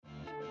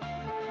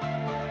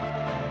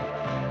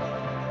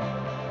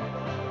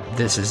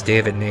This is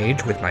David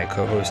Nage with my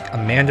co-host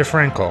Amanda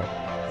Frankel.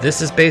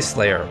 This is Base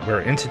Layer,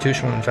 where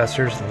institutional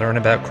investors learn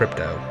about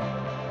crypto.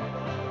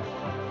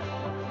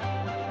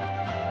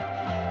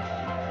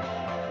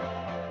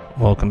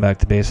 Welcome back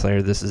to Base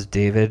Layer. This is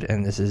David,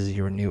 and this is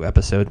your new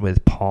episode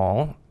with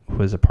Paul,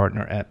 who is a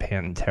partner at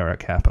Pantera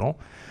Capital,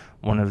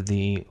 one of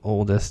the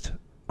oldest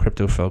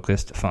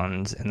crypto-focused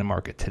funds in the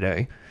market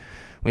today.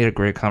 We had a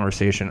great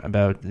conversation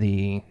about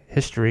the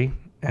history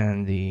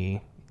and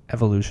the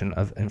evolution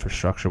of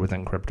infrastructure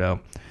within crypto.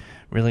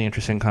 Really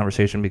interesting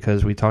conversation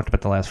because we talked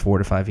about the last 4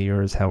 to 5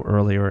 years, how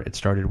earlier it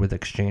started with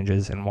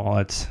exchanges and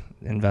wallets,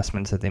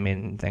 investments that they made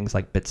in things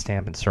like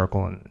Bitstamp and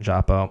Circle and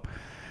Japo,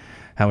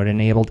 how it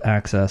enabled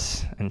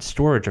access and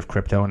storage of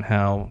crypto, and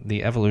how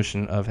the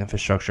evolution of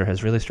infrastructure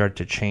has really started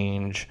to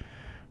change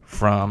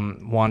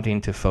from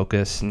wanting to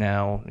focus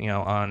now,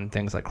 on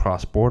things like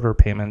cross-border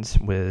payments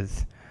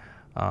with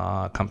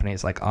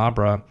companies like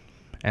Abra,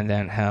 and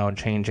then how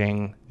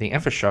changing the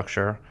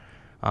infrastructure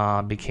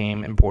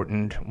became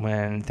important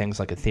when things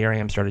like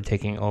Ethereum started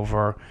taking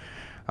over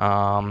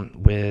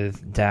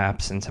with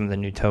dApps and some of the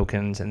new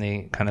tokens and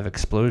the kind of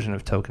explosion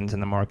of tokens in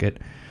the market.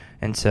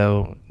 And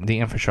so the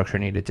infrastructure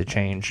needed to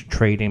change.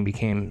 Trading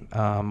became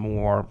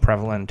more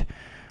prevalent.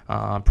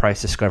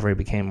 Price discovery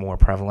became more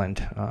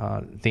prevalent.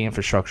 The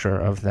infrastructure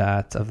of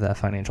that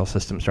financial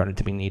system started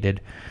to be needed.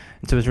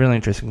 And so it was a really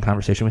interesting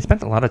conversation. We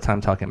spent a lot of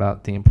time talking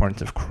about the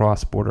importance of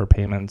cross-border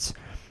payments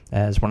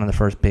as one of the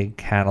first big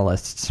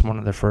catalysts, one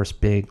of the first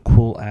big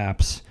cool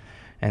apps,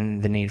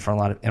 and the need for a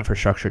lot of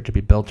infrastructure to be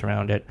built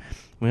around it.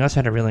 We also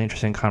had a really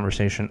interesting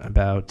conversation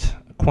about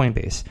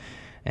Coinbase.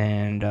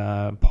 And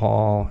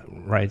Paul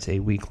writes a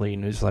weekly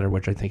newsletter,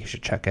 which I think you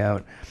should check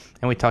out.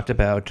 And we talked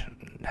about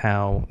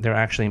how there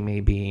actually may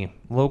be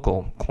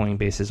local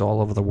Coinbases all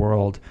over the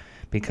world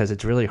because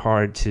it's really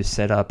hard to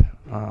set up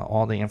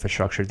all the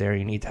infrastructure there.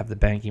 You need to have the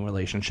banking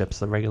relationships,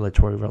 the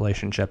regulatory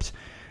relationships,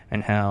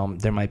 and how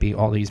there might be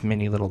all these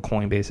mini little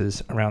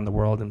Coinbases around the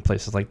world in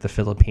places like the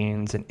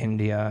Philippines and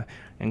India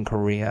and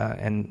Korea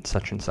and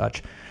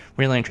such.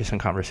 Really interesting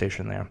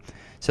conversation there.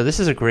 So this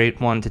is a great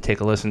one to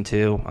take a listen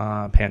to.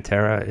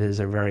 Pantera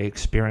is a very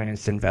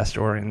experienced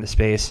investor in the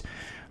space.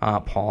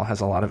 Paul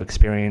has a lot of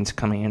experience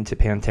coming into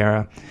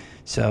Pantera.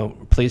 So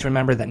please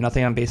remember that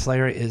nothing on Base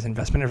Layer is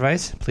investment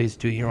advice. Please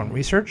do your own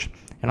research.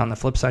 And on the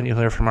flip side, you'll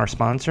hear from our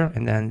sponsor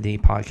and then the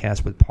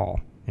podcast with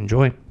Paul.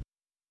 Enjoy.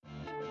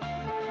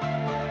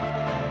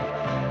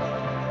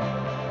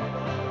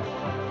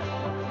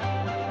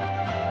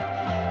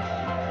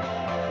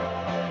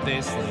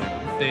 Base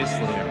Layer, Base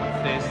Layer,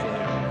 Base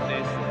Layer,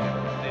 Base Layer,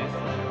 Base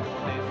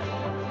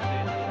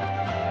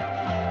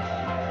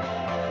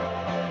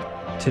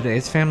Layer.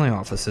 Today's family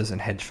offices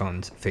and hedge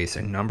funds face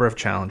a number of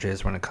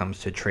challenges when it comes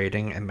to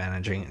trading and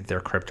managing their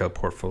crypto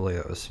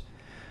portfolios.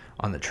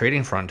 On the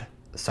trading front,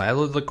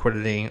 siloed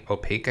liquidity,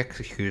 opaque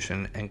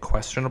execution, and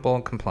questionable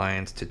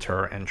compliance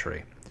deter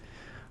entry.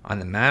 On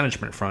the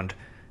management front,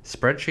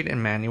 spreadsheet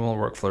and manual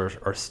workflows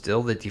are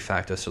still the de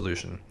facto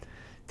solution.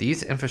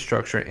 These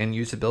infrastructure and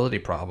usability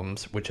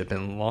problems, which have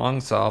been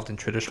long solved in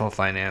traditional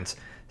finance,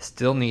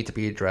 still need to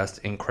be addressed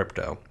in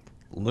crypto.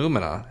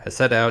 Lumina has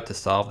set out to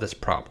solve this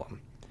problem.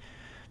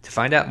 To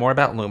find out more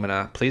about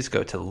Lumina, please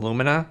go to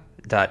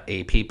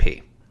lumina.app.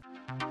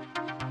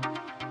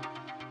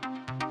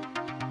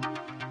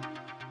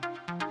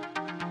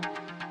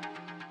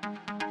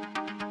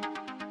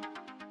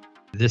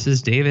 This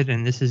is David,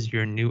 and this is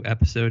your new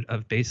episode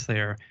of Base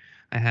Layer.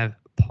 I have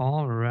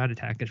Paul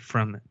Radatakis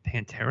from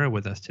Pantera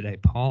with us today.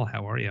 Paul,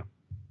 how are you?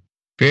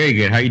 Very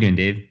good. How are you doing,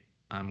 Dave?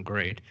 I'm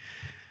great.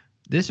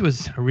 This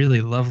was a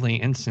really lovely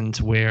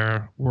instance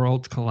where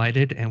worlds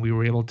collided and we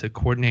were able to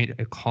coordinate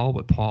a call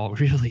with Paul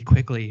really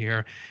quickly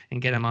here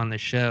and get him on the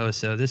show.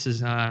 So this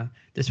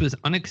was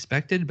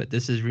unexpected, but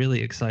this is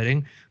really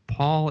exciting.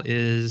 Paul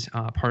is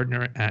a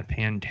partner at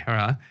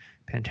Pantera.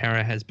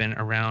 Pantera has been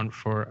around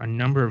for a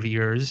number of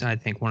years. I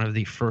think one of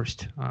the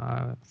first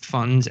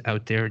funds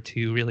out there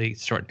to really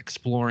start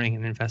exploring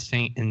and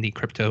investing in the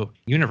crypto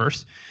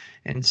universe.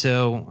 And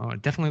so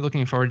definitely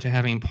looking forward to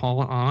having Paul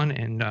on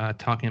and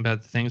talking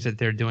about the things that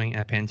they're doing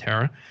at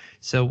Pantera.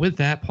 So with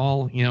that,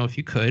 Paul, if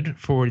you could,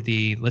 for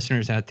the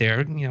listeners out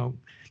there,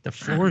 the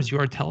floor is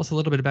yours. Tell us a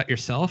little bit about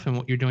yourself and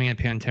what you're doing at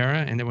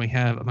Pantera. And then we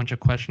have a bunch of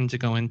questions to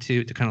go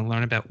into to kind of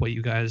learn about what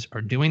you guys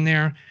are doing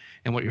there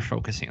and what you're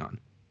focusing on.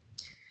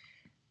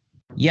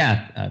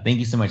 Yeah, thank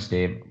you so much,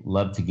 Dave.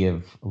 Love to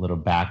give a little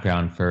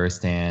background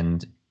first.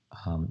 And,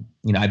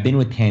 I've been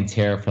with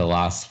Pantera for the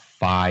last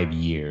 5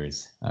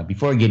 years.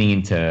 Before getting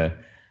into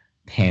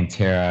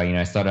Pantera,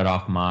 I started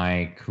off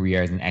my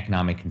career as an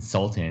economic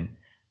consultant,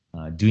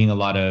 doing a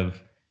lot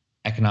of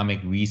economic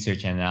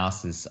research and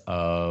analysis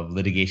of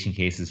litigation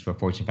cases for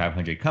Fortune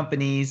 500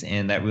 companies.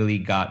 And that really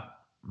got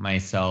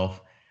myself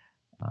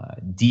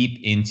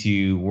deep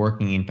into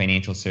working in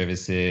financial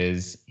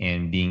services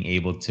and being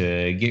able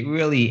to get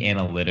really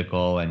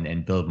analytical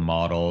and build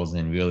models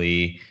and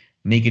really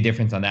make a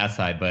difference on that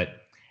side. But,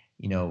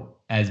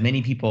 as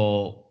many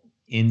people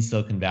in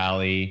Silicon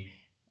Valley,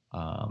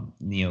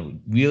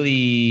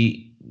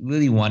 really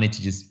really wanted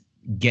to just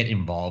get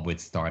involved with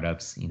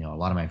startups. A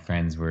lot of my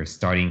friends were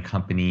starting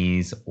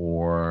companies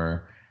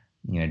or,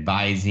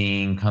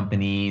 advising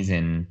companies.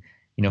 And,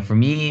 for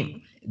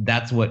me,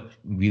 that's what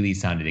really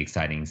sounded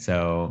exciting.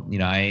 So,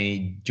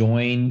 I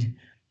joined,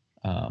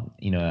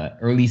 an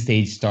early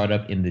stage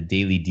startup in the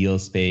daily deal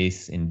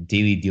space and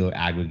daily deal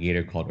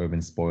aggregator called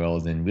Urban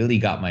Spoils, and really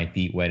got my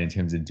feet wet in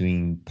terms of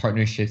doing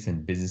partnerships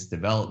and business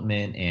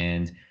development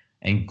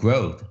and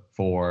growth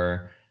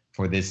for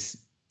this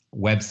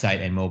website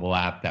and mobile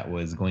app that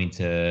was going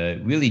to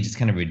really just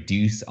kind of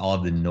reduce all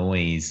of the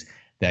noise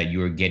that you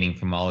were getting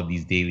from all of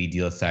these daily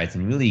deal sites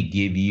and really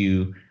give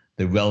you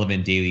the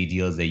relevant daily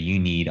deals that you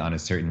need on a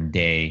certain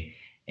day.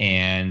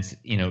 And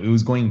it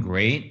was going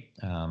great.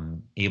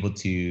 Able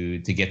to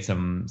get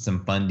some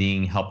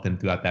funding, help them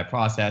throughout that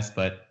process,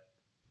 but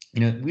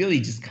it really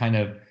just kind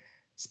of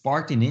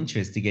sparked an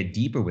interest to get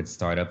deeper with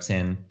startups.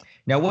 And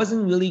I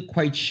wasn't really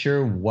quite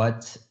sure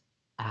what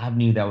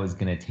avenue that was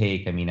going to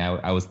take. I mean,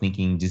 I was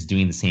thinking just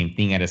doing the same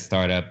thing at a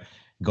startup,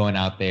 going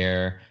out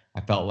there.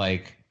 I felt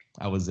like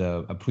I was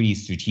a pretty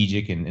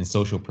strategic and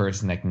social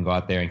person that can go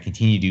out there and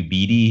continue to do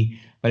BD.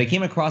 But I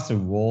came across a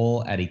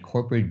role at a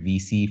corporate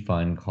VC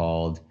fund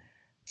called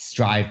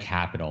Strive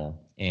Capital.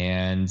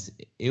 And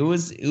it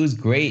was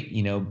great.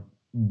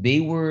 They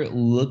were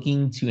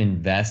looking to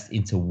invest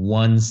into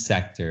one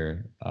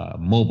sector,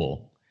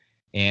 mobile.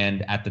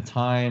 And at the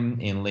time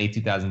in late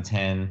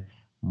 2010,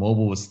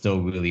 mobile was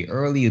still really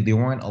early. There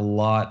weren't a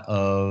lot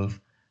of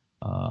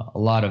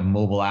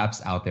mobile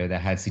apps out there that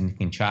had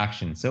significant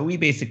traction. So we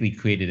basically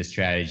created a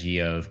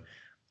strategy of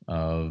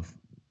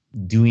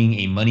doing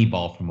a money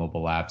ball for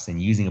mobile apps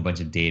and using a bunch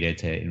of data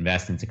to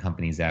invest into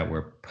companies that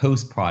were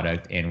post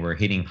product and were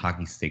hitting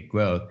hockey stick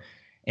growth.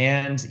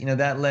 And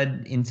that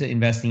led into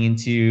investing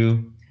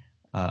into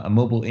a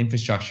mobile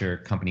infrastructure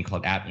company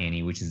called App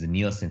Annie, which is a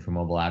Nielsen for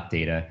mobile app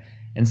data.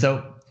 And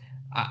so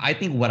I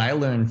think what I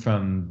learned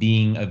from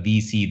being a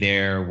VC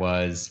there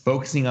was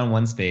focusing on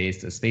one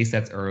space, a space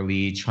that's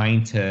early,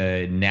 trying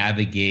to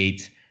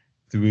navigate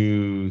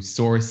through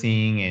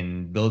sourcing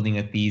and building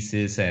a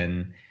thesis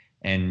and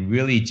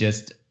really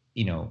just,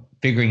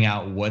 figuring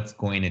out what's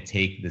going to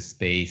take the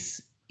space,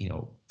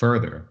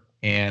 further.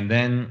 And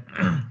then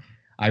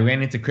I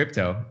ran into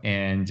crypto,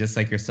 and just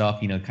like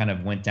yourself, kind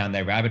of went down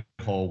that rabbit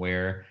hole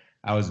where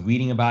I was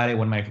reading about it.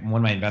 One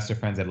of my investor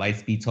friends at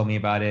Lightspeed told me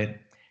about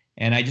it,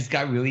 and I just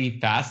got really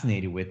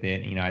fascinated with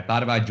it. I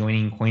thought about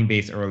joining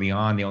Coinbase early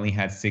on. They only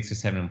had 6 or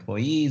 7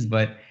 employees,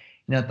 but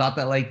I thought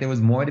that like there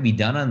was more to be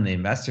done on the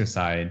investor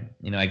side.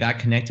 I got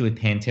connected with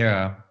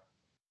Pantera,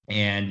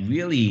 and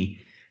really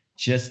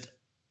just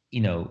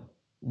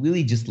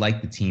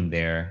liked the team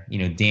there.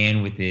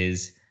 Dan with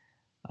his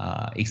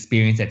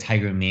experience at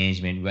Tiger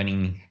Management,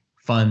 running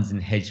funds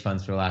and hedge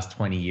funds for the last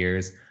 20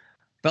 years.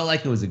 Felt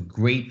like it was a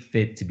great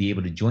fit to be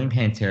able to join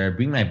Pantera,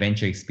 bring my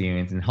venture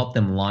experience, and help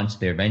them launch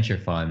their venture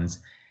funds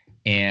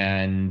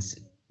and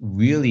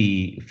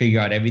really figure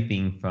out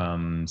everything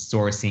from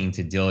sourcing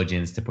to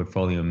diligence to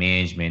portfolio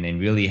management,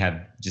 and really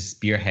have just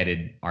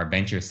spearheaded our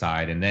venture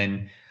side. And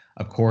then,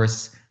 of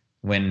course,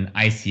 when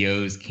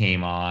ICOs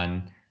came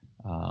on,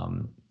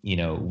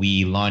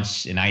 we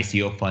launched an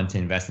ICO fund to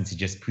invest into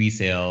just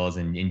pre-sales,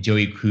 and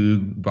Joey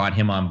Krug brought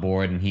him on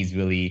board, and he's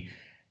really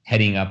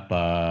heading up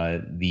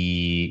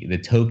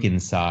the token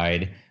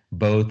side,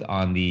 both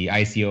on the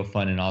ICO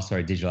fund and also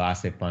our digital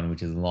asset fund,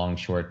 which is a long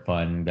short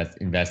fund that's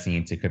investing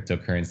into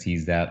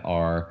cryptocurrencies that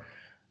are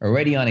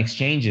already on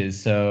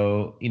exchanges.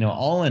 So,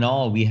 all in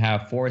all, we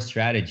have 4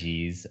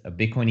 strategies: a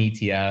Bitcoin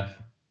ETF,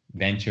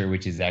 venture,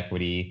 which is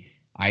equity,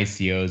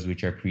 ICOs,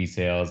 which are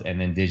pre-sales, and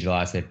then digital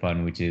asset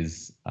fund, which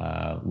is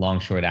long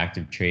short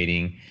active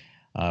trading.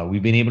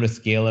 We've been able to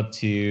scale up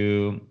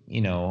to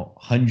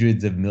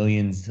hundreds of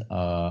millions,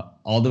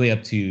 all the way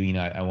up to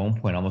at one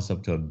point almost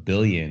up to $1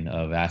 billion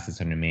of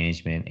assets under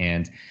management.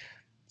 And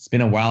it's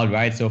been a wild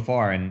ride so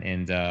far.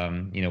 And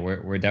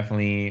we're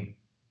definitely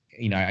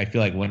I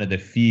feel like one of the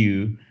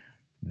few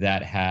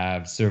that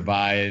have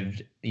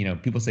survived.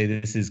 People say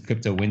this is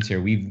crypto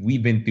winter.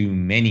 We've been through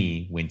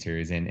many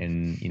winters,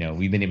 and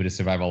we've been able to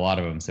survive a lot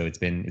of them. So it's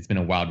been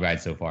a wild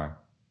ride so far.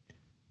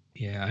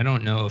 Yeah, I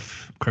don't know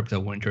if crypto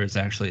winter is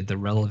actually the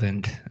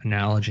relevant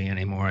analogy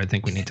anymore. I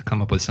think we need to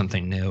come up with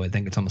something new. I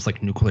think it's almost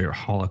like nuclear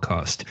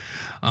holocaust.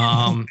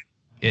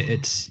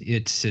 It's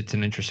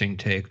an interesting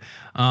take,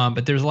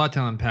 but there's a lot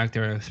to unpack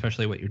there,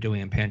 especially what you're doing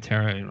in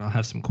Pantera. And I'll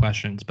have some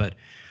questions, but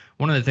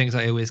one of the things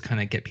I always kind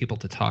of get people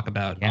to talk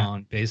about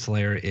on Base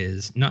Layer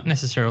is not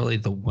necessarily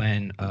the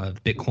when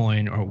of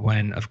Bitcoin or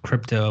when of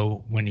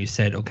crypto. When you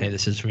said, okay,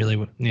 this is really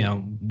what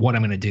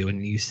I'm going to do,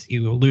 and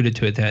you alluded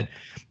to it that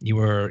you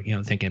were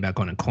thinking about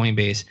going to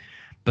Coinbase,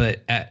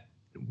 but at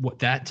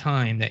that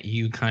time that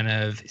you kind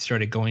of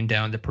started going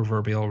down the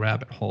proverbial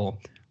rabbit hole,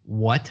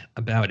 what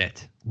about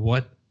it?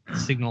 What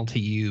signal to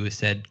you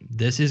said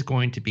this is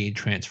going to be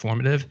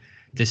transformative?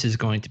 This is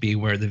going to be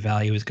where the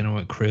value is going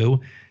to accrue.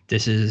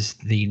 This is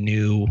the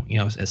new,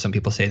 as some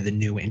people say, the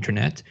new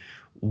internet.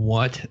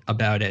 what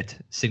about it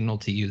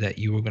signaled to you that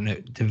you were going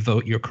to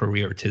devote your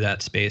career to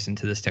that space and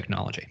to this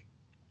technology?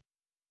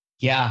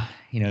 Yeah,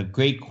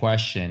 great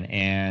question.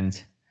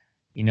 And,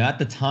 at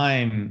the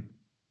time,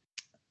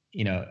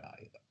 you know,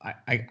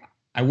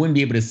 I wouldn't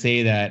be able to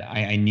say that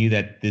I knew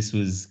that this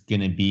was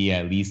going to be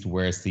at least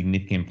where a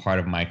significant part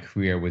of my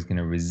career was going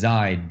to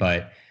reside.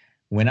 But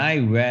when I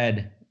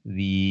read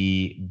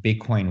the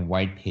Bitcoin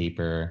white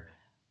paper,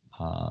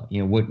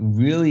 what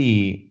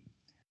really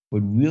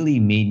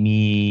made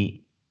me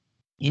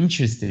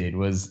interested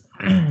was,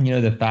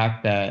 the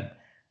fact that,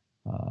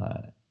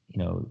 you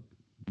know,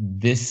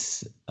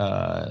 this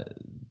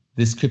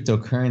this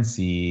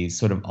cryptocurrency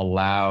sort of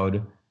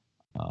allowed,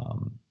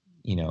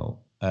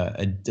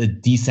 a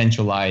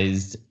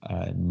decentralized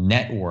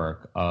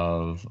network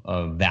of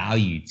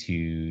value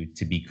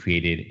to be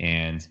created.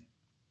 And,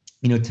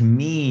 to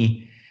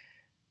me,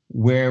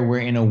 where we're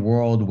in a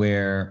world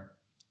where,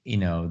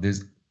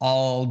 there's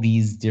all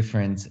these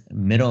different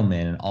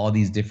middlemen and all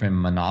these different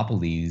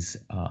monopolies,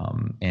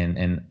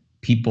 and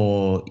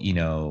people,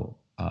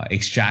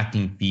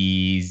 extracting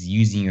fees,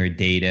 using your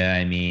data.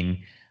 I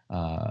mean,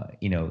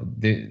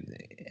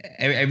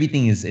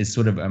 everything is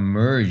sort of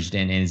emerged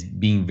and is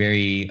being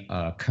very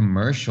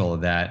commercial,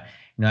 that,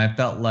 I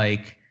felt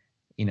like,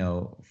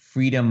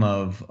 freedom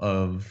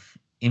of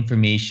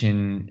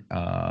information,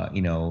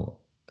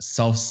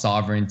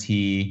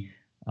 self-sovereignty,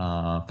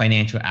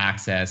 financial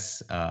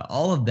access,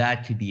 all of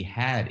that could be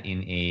had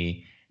in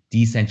a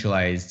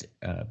decentralized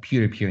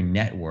peer-to-peer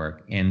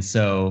network. And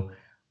so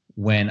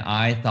when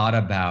I thought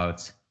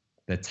about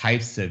the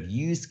types of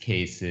use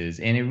cases,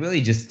 and it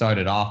really just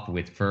started off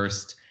with,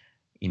 first,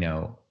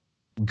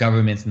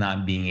 governments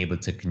not being able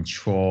to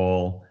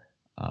control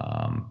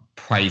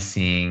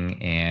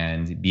pricing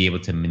and be able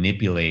to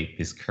manipulate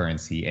this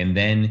currency, and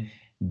then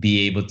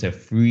be able to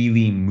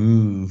freely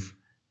move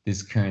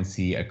this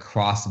currency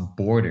across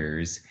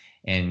borders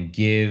and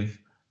give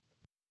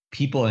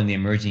people in the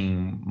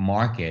emerging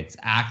markets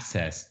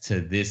access to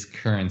this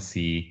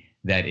currency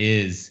that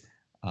is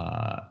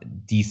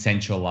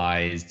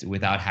decentralized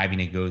without having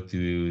to go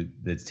through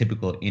the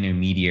typical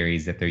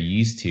intermediaries that they're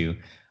used to.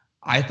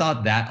 I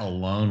thought that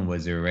alone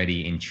was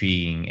already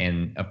intriguing.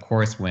 And of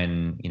course,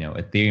 when,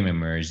 Ethereum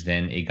emerged,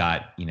 then it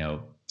got,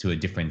 to a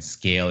different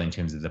scale in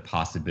terms of the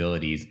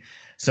possibilities.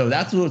 So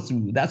that's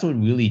what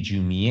really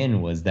drew me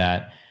in, was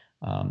that,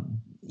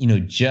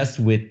 just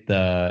with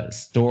the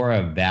store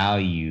of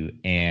value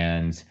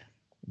and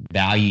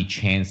value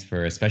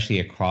transfer, especially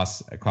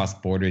across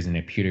borders in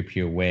a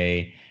peer-to-peer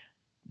way,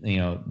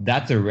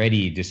 that's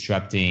already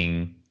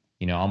disrupting,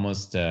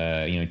 almost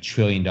a $1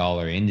 trillion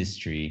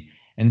industry.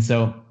 And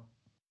so,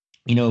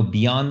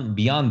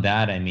 beyond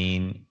that, I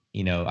mean,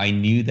 I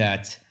knew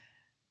that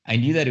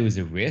it was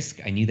a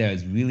risk. I knew that it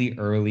was really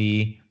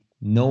early.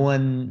 No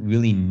one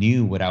really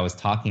knew what I was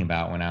talking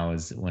about when I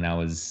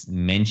was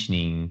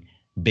mentioning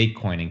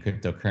Bitcoin and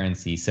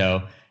cryptocurrency.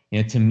 So,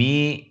 to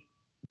me,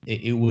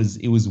 it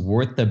was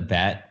worth the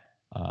bet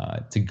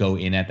to go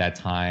in at that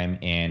time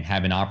and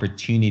have an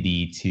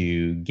opportunity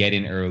to get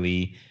in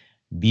early,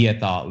 be a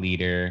thought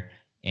leader,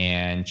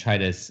 and try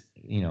to,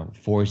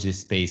 forge this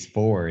space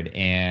forward.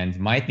 And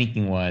my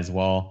thinking was,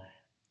 well,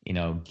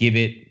 give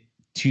it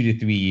 2 to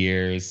 3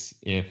 years.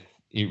 If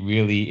it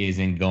really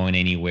isn't going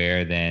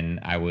anywhere, then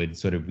I would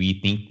sort of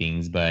rethink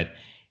things. But,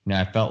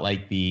 I felt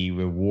like the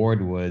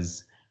reward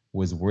was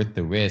worth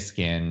the risk.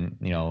 And,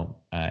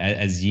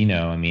 as you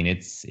know, I mean,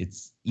 it's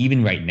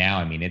even right now,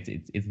 I mean,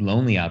 it's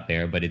lonely out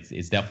there, but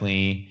it's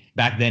definitely,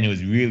 back then it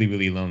was really,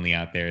 really lonely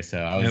out there. So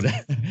I was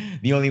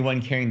the only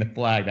one carrying the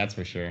flag, that's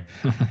for sure.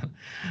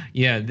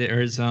 Yeah,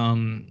 there's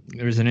an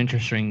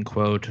interesting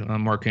quote.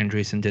 Mark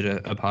Andreessen did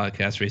a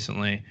podcast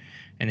recently,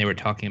 and they were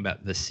talking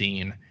about the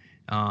scene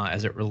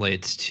as it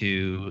relates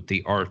to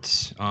the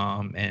arts.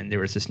 And there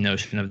was this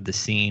notion of the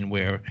scene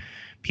where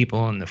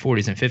people in the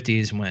 40s and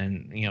 50s,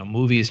 when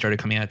movies started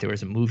coming out, there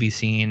was a movie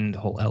scene, the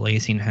whole LA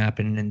scene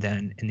happened, and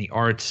then in the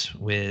arts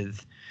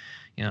with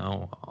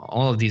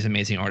all of these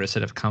amazing artists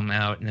that have come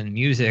out, and then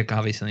music,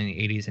 obviously in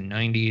the 80s and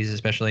 90s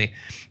especially.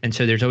 And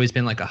so there's always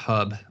been like a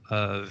hub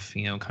of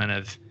kind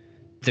of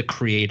the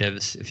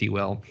creatives, if you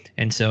will.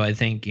 And so I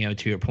think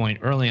to your point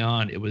early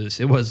on, it was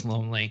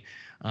lonely,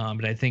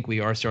 but I think we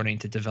are starting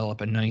to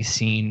develop a nice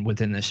scene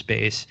within this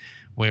space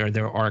where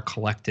there are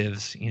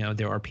collectives,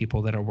 there are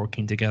people that are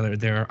working together.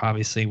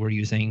 We're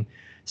using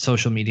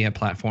social media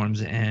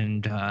platforms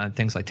and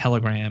things like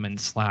Telegram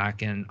and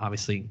Slack, and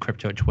obviously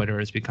crypto Twitter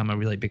has become a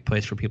really big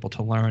place for people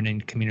to learn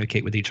and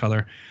communicate with each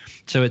other.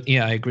 So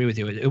I agree with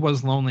you. It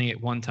was lonely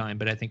at one time,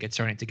 but I think it's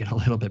starting to get a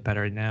little bit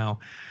better now.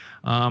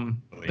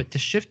 But to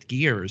shift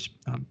gears,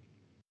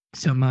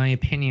 so my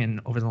opinion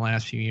over the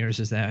last few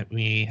years is that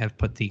we have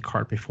put the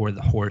cart before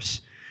the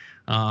horse.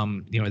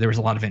 There was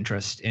a lot of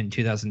interest in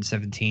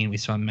 2017. We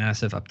saw a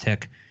massive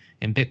uptick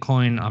in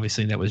Bitcoin.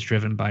 Obviously, that was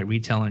driven by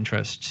retail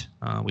interest.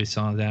 We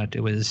saw that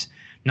it was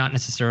not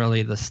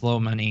necessarily the slow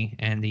money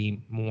and the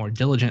more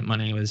diligent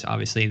money. It was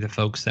obviously the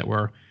folks that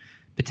were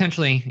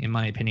potentially, in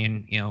my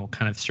opinion,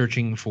 kind of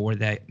searching for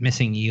that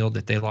missing yield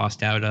that they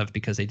lost out of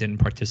because they didn't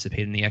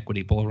participate in the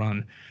equity bull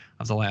run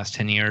of the last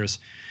 10 years.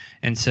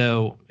 And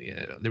so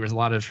there was a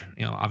lot of,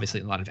 obviously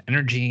a lot of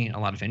energy, a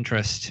lot of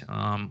interest.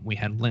 We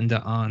had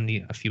Linda on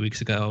a few weeks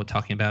ago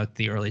talking about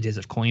the early days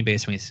of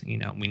Coinbase.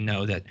 We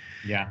know that,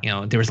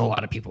 there was a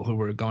lot of people who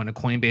were going to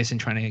Coinbase and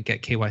trying to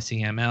get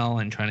KYC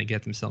ML and trying to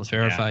get themselves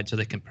verified so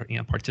they can,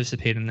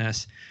 participate in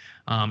this.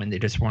 And they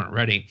just weren't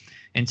ready.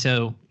 And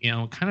so,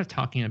 kind of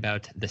talking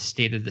about the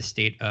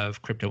state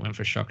of crypto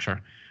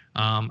infrastructure.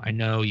 I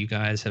know you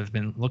guys have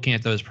been looking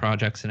at those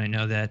projects, and I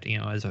know that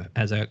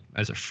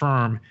as a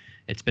firm,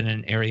 it's been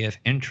an area of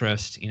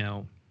interest.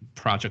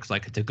 Projects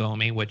like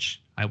Tagomi,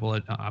 which I will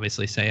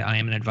obviously say I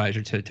am an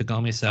advisor to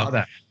Tagomi. So,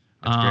 that's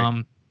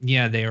great.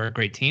 Yeah, they are a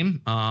great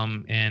team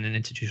and an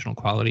institutional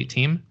quality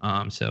team.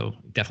 So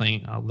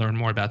definitely learn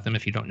more about them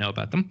if you don't know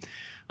about them.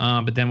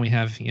 But then we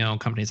have,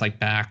 companies like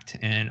Bakkt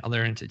and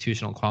other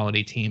institutional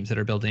quality teams that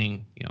are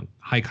building,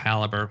 high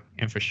caliber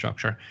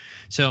infrastructure.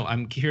 So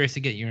I'm curious to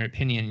get your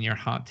opinion and your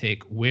hot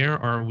take. Where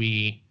are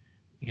we,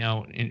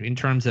 in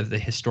terms of the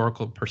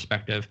historical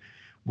perspective?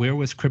 Where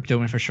was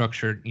crypto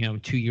infrastructure,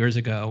 2 years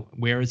ago?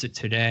 Where is it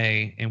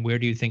today? And where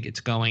do you think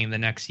it's going in the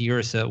next year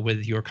or so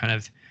with your kind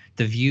of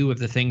the view of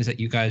the things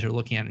that you guys are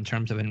looking at in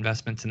terms of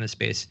investments in this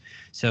space?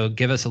 So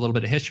give us a little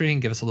bit of history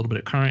and give us a little bit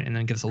of current, and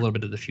then give us a little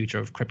bit of the future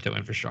of crypto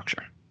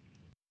infrastructure.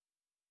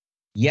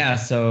 Yeah.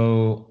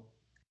 So,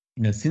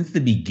 since the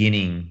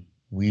beginning,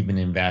 we've been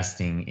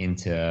investing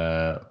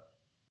into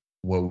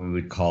what we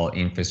would call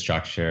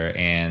infrastructure.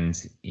 And,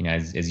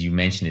 as you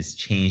mentioned, it's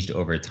changed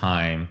over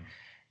time.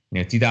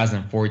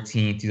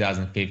 2014,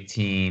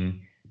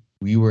 2015,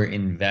 we were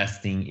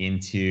investing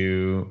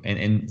into,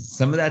 and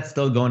some of that's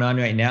still going on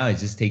right now. It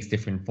just takes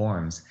different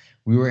forms.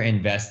 We were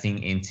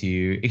investing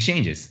into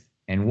exchanges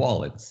and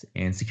wallets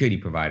and security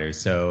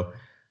providers. So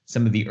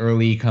some of the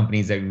early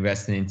companies that we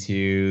invested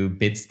into,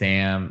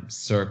 Bitstamp,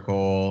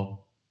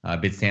 Circle.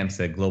 Bitstamp's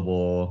a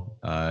global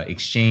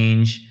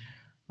exchange.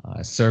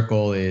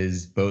 Circle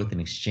is both an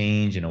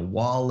exchange and a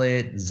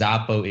wallet.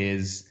 Xapo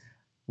is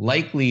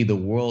likely the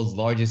world's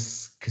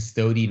largest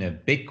custodian of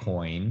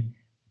Bitcoin.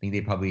 I think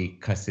they probably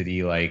custody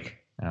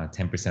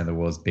 10% of the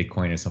world's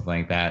Bitcoin or something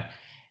like that.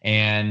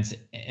 And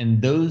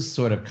those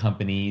sort of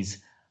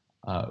companies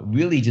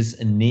really just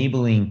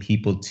enabling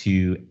people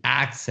to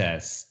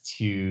access,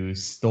 to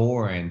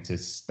store, and to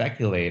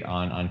speculate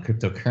on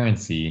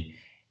cryptocurrency.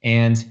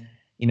 And,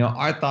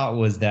 our thought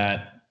was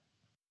that,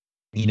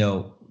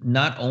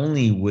 not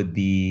only would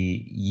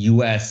the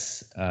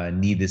US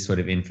need this sort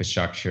of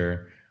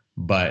infrastructure,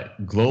 but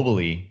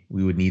globally,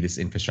 we would need this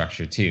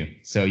infrastructure too.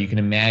 So you can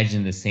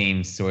imagine the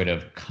same sort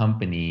of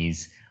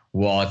companies,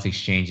 wallets,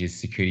 exchanges,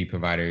 security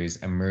providers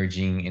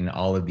emerging in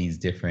all of these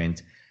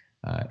different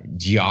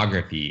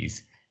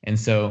geographies. And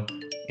so,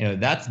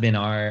 that's been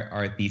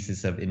our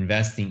thesis of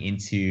investing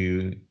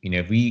into,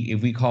 if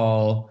we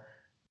call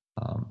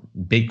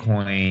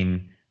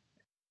Bitcoin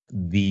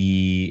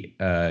what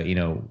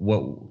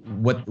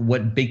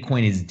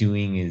Bitcoin is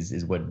doing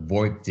is what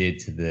VoIP did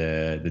to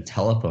the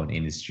telephone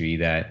industry,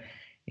 that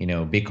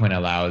Bitcoin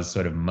allows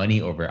sort of money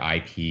over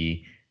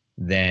IP.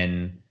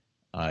 Then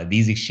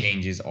these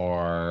exchanges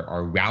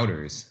are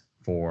routers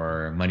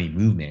for money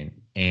movement.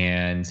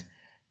 And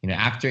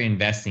after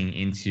investing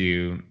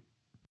into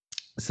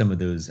some of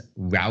those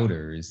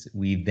routers,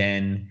 we've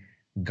then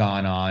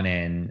gone on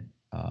and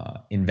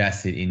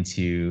invested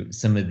into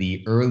some of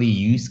the early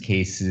use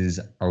cases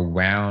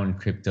around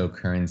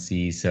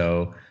cryptocurrency.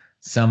 So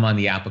some on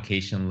the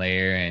application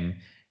layer, and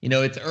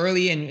it's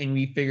early, and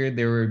we figured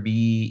there would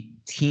be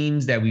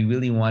teams that we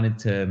really wanted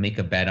to make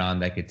a bet on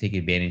that could take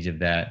advantage of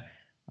that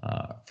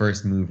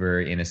first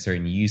mover in a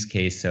certain use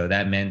case. So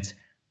that meant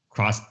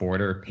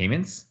cross-border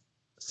payments.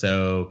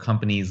 So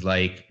companies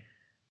like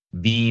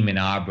Veeam and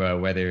Abra,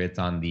 whether it's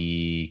on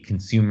the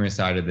consumer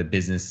side or the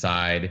business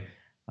side,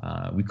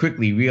 we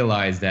quickly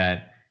realized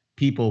that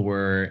people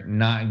were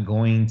not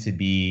going to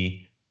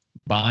be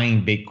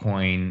buying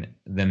Bitcoin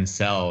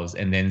themselves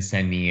and then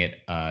sending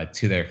it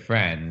to their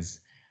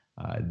friends.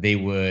 They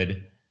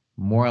would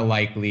more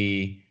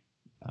likely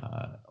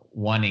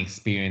want an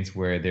experience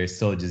where they're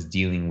still just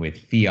dealing with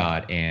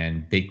fiat,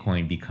 and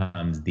Bitcoin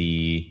becomes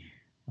the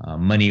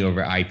money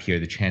over IP or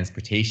the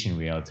transportation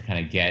rail to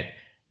kind of get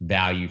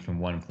value from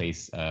one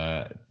place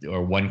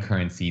or one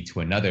currency to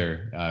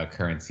another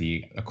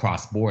currency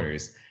across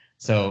borders.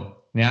 So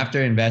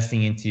after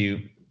investing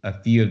into a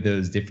few of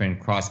those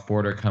different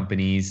cross-border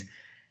companies,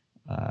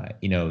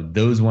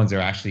 those ones are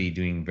actually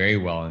doing very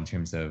well in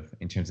terms of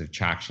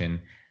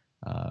traction.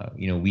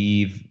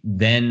 We've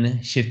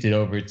then shifted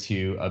over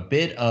to a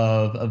bit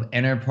of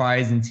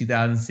enterprise in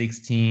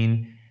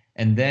 2016,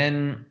 and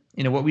then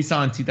what we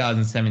saw in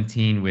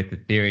 2017 with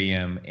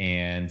Ethereum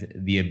and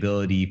the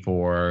ability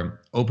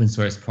for open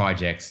source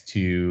projects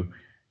to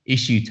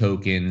issue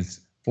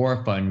tokens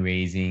for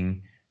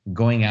fundraising,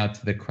 going out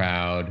to the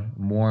crowd,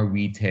 more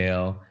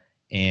retail,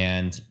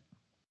 and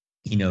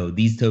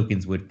these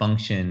tokens would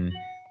function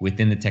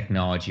within the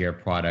technology or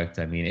product.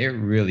 I mean, it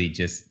really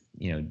just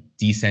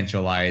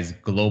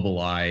decentralized,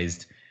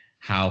 globalized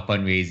how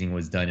fundraising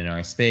was done in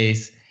our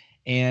space.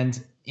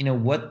 And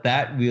what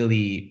that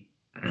really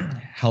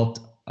helped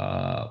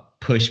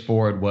push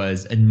forward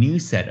was a new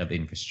set of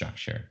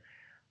infrastructure.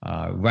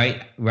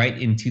 Right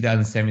in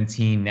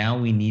 2017, now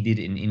we needed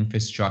an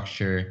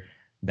infrastructure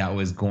that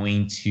was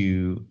going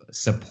to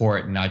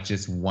support not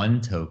just one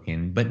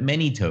token, but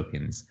many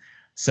tokens.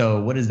 So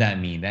what does that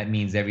mean? That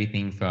means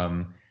everything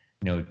from,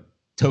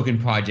 token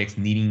projects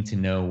needing to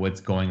know what's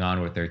going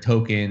on with their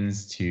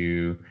tokens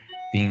to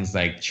things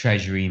like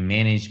treasury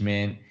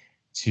management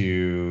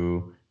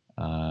to,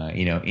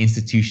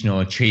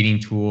 institutional trading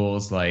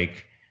tools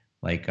like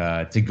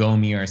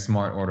Tagomi or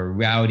smart order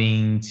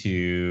routing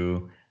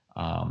to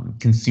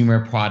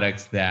consumer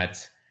products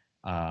that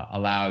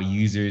allow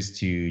users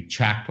to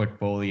track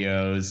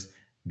portfolios,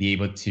 be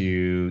able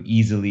to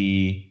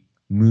easily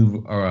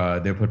move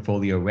their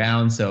portfolio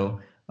around. So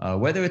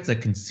whether it's a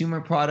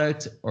consumer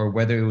product or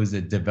whether it was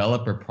a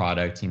developer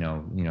product,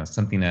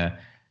 something to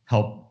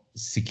help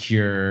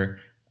secure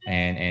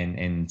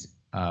and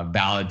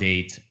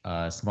validate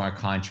smart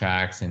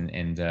contracts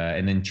and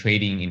then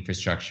trading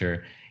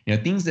infrastructure,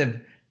 things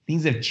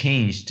have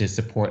changed to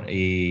support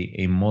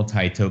a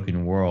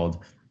multi-token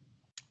world.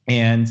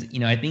 And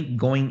I think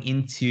going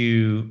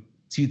into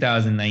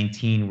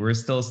 2019, we're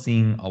still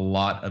seeing a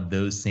lot of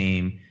those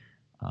same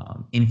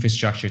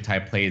infrastructure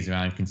type plays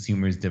around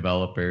consumers,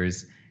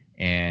 developers,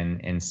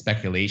 and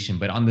speculation.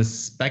 But on the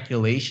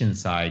speculation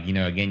side,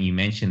 again, you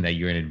mentioned that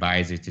you're an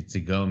advisor to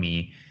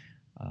Tagomi.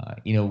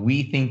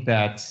 We think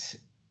that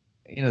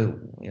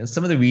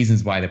some of the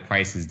reasons why the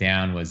price is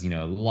down was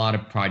a lot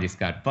of projects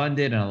got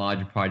funded and a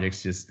lot of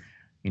projects just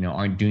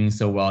aren't doing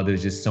so well.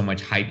 There's just so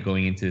much hype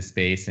going into the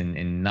space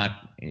and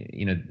not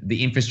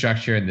the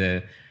infrastructure and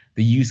the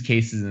use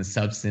cases and the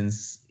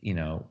substance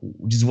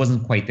just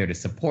wasn't quite there to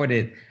support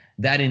it.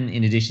 That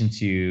in addition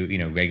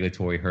to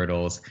regulatory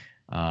hurdles.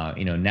 Now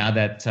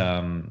that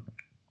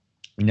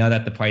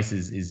the price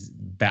is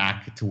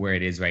back to where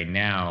it is right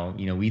now,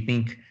 we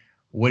think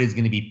what is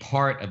going to be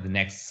part of the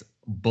next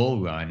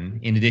bull run,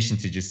 in addition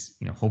to just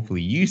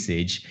hopefully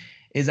usage,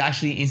 is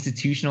actually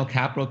institutional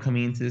capital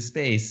coming into the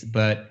space.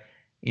 But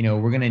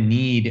we're going to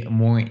need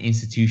more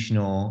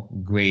institutional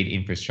grade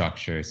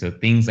infrastructure. So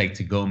things like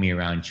Tagomi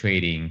around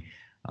trading,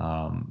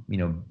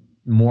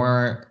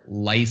 more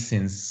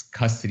licensed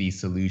custody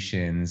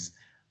solutions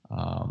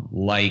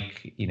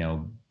like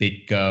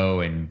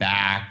BitGo and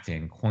Bakkt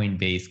and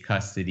Coinbase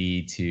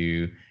custody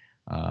to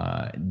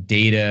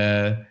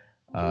data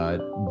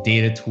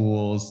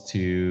tools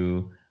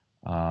to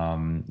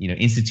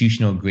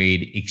institutional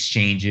grade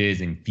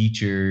exchanges and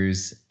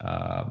features,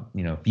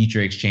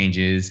 feature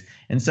exchanges.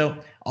 And so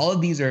all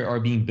of these are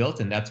being built.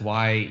 And that's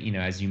why,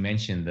 as you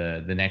mentioned,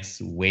 the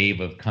next wave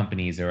of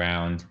companies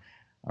around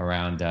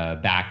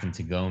Bakkt and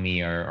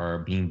Tagomi are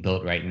being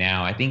built right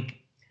now. I think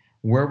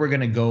where we're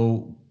going to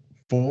go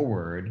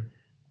forward,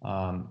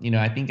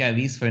 I think at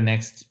least for the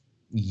next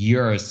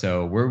year or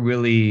so, we're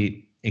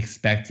really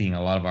expecting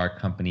a lot of our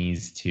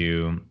companies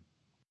to,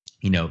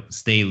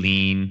 stay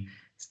lean,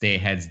 stay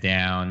heads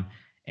down,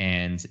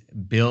 and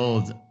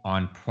build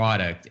on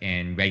product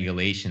and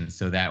regulation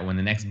so that when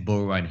the next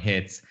bull run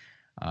hits,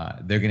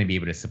 they're going to be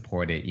able to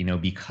support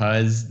it.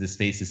 Because the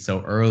space is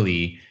so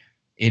early,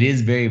 it is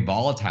very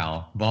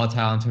volatile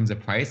in terms of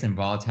price and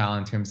volatile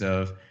in terms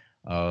of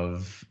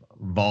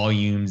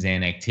volumes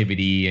and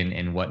activity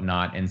and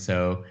whatnot. And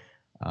so,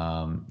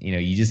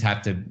 you just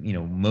have to,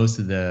 most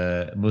of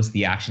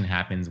the action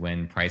happens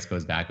when price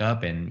goes back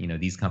up,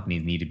 and these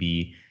companies need to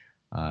be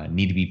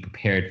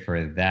prepared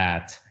for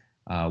that.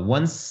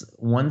 Once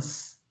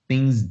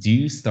things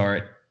do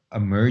start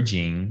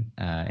emerging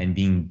and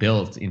being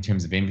built in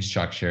terms of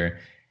infrastructure,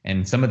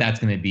 and some of that's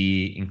going to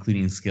be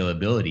including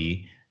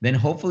scalability, then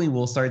hopefully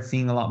we'll start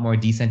seeing a lot more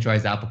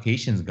decentralized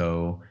applications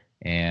go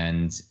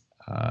and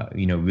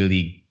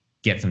really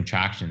get some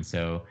traction.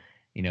 So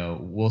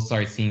we'll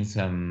start seeing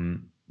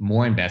some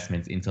more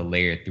investments into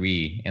layer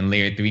 3, and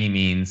layer 3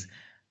 means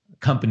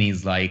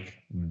companies like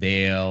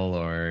Veil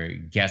or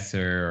Gesser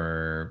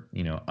or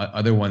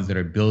other ones that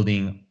are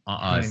building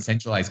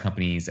centralized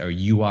companies or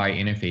UI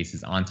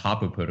interfaces on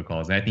top of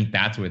protocols. And I think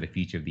that's where the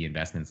future of the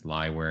investments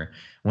lie, where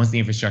once the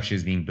infrastructure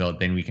is being built,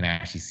 then we can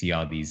actually see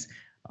all these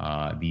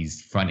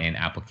front end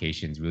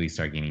applications really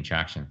start gaining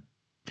traction.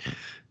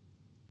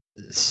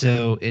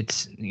 So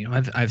it's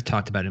I've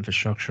talked about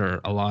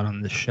infrastructure a lot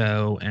on the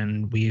show,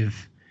 and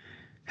we've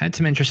had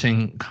some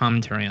interesting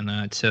commentary on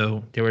that.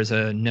 So there was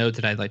a note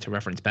that I'd like to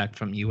reference back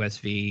from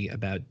USV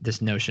about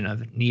this notion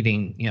of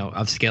needing,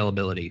 of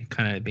scalability,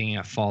 kind of being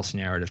a false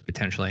narrative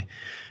potentially.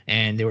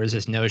 And there was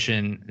this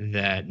notion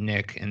that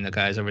Nick and the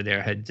guys over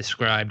there had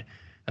described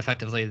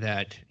effectively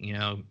that,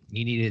 you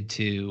needed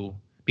to,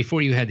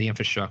 before you had the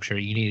infrastructure,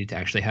 you needed to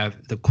actually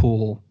have the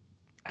cool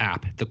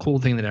app, the cool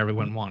thing that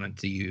everyone wanted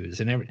to use.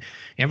 And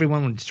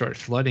everyone would start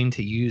flooding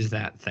to use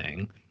that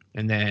thing.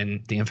 and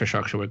then the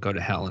infrastructure would go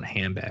to hell in a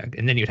handbag,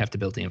 and then you'd have to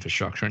build the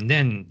infrastructure, and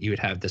then you would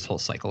have this whole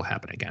cycle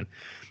happen again.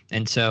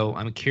 And so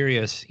I'm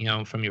curious,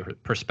 from your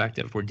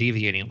perspective, we're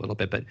deviating a little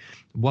bit, but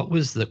what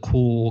was the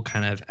cool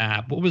kind of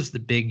app? What was the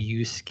big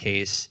use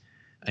case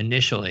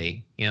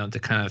initially, to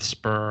kind of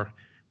spur?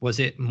 Was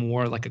it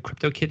more like a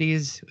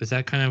CryptoKitties? Was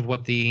that kind of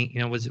what the,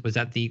 was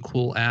that the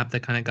cool app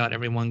that kind of got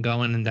everyone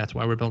going, and that's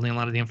why we're building a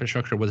lot of the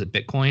infrastructure? Was it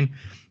Bitcoin?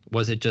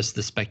 Was it just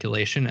the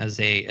speculation as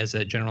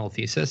a general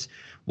thesis?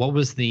 What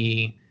was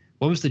the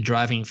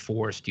driving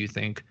force, do you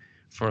think,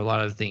 for a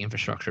lot of the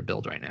infrastructure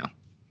build right now?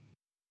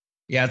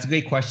 Yeah, it's a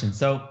great question.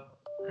 So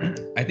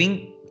I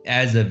think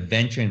as a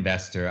venture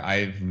investor,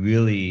 I've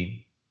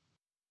really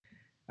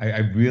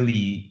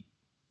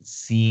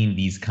seen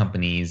these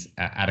companies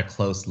at a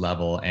close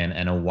level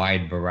and a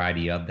wide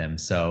variety of them.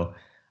 So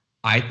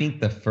I think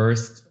the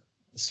first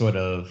sort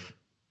of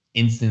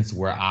instance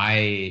where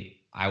I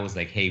was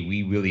like, hey,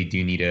 we really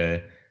do need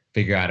to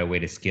figure out a way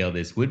to scale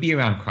this would be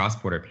around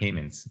cross-border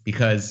payments,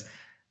 because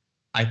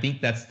I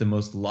think that's the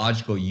most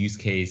logical use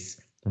case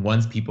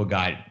once people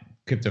got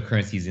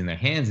cryptocurrencies in their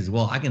hands is,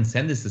 well, I can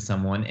send this to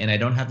someone and I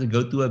don't have to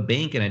go through a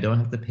bank and I don't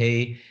have to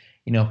pay,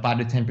 5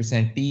 to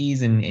 10%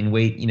 fees and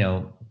wait,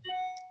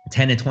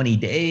 10 to 20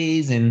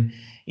 days. And,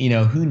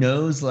 who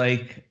knows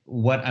like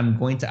what I'm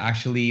going to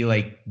actually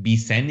like be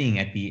sending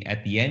at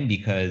the end,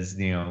 because,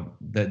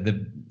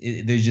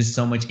 there's just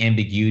so much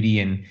ambiguity,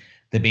 and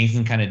the banks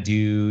can kind of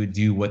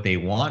do what they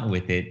want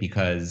with it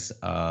because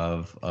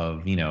of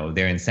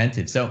their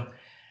incentives. So,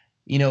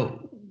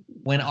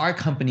 when our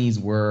companies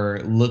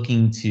were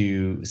looking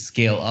to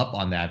scale up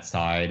on that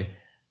side,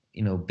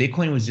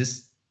 Bitcoin was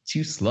just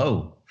too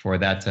slow for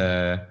that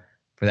to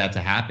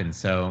happen.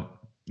 So,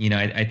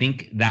 I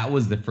think that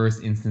was the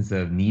first instance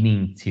of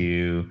needing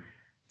to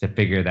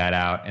figure that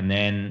out. And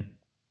then,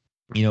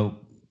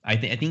 I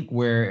think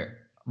where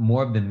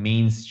more of the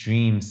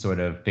mainstream sort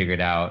of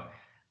figured out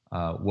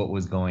what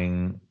was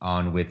going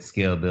on with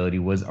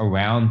scalability was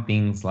around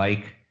things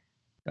like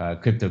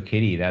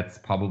CryptoKitty. That's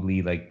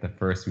probably like the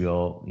first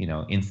real,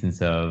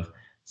 instance of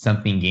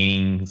something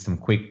gaining some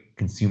quick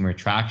consumer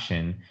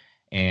traction,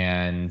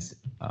 and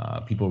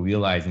people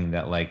realizing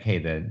that like, hey,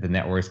 the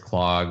network's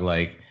clogged,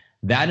 like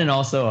that. And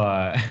also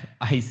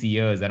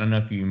ICOs. I don't know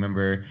if you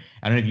remember.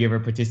 I don't know if you ever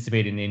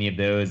participated in any of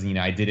those.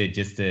 I did it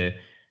just to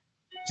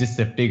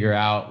figure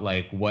out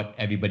like what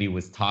everybody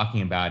was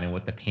talking about and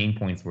what the pain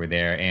points were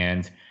there.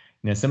 And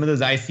some of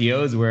those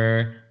ICOs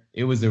where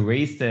it was a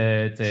race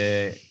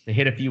to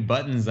hit a few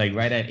buttons like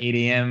right at 8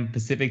 a.m.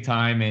 Pacific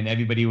time, and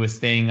everybody was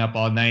staying up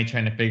all night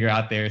trying to figure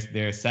out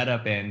their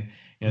setup. And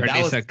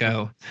ready, set,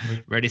 go.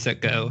 Ready, set,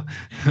 go.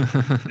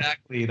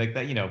 Exactly, like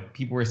that.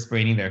 People were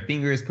spraining their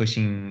fingers,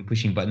 pushing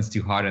buttons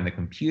too hard on the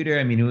computer.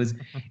 I mean,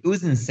 it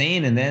was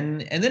insane. And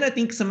then I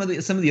think some of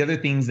the other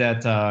things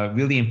that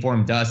really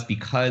informed us,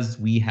 because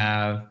we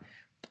have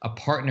a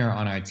partner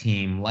on our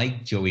team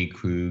like Joey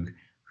Krug,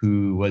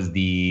 who was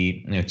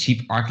the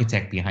chief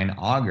architect behind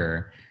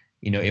Augur.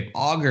 If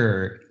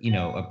Augur,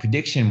 a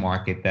prediction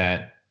market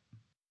that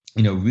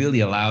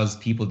really allows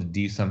people to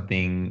do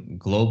something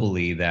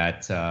globally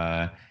that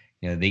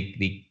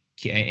they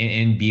can,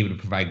 and be able to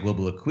provide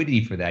global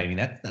liquidity for that. I mean,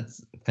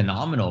 that's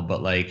phenomenal.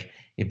 But like,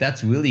 if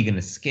that's really going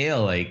to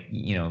scale, like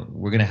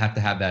we're going to have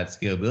that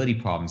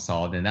scalability problem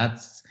solved, and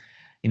that's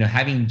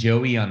having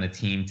Joey on the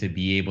team to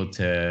be able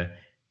to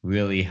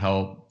really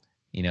help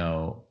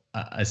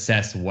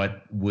assess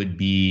what would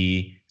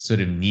be sort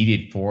of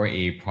needed for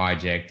a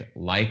project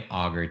like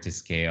Augur to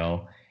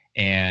scale.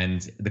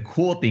 And the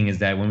cool thing is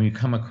that when we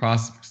come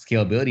across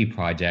scalability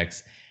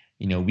projects,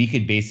 we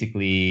could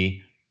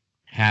basically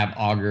have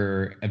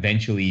Augur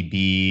eventually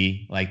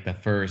be like the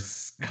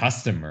first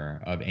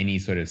customer of any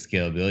sort of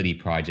scalability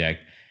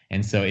project.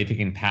 And so if it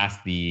can pass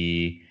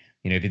if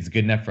it's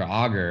good enough for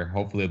Augur,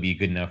 hopefully it'll be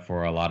good enough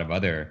for a lot of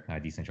other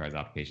decentralized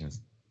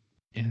applications.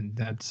 And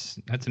that's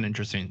an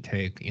interesting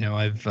take.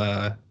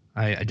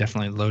 I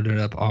definitely loaded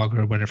up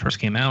Augur when it first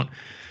came out.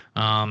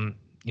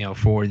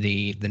 For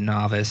the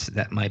novice,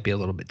 that might be a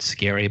little bit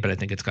scary, but I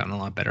think it's gotten a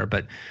lot better.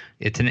 But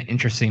it's an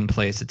interesting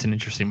place. It's an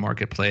interesting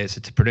marketplace.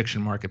 It's a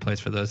prediction marketplace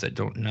for those that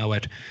don't know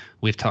it.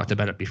 We've talked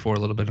about it before a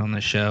little bit on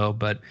the show,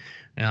 but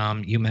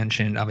you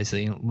mentioned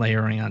obviously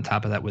layering on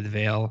top of that with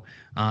Veil.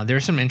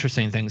 There's some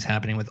interesting things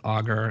happening with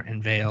Augur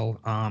and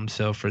Veil.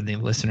 So for the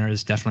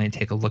listeners, definitely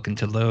take a look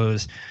into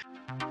those.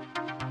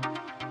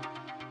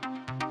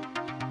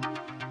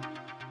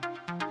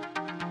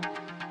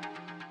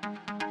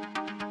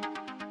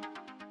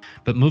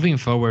 But moving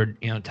forward,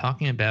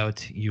 talking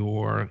about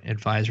your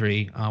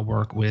advisory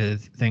work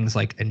with things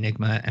like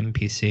Enigma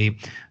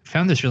MPC, I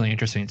found this really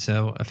interesting.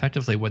 So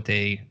effectively what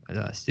they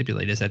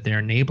stipulate is that they're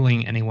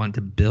enabling anyone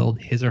to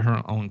build his or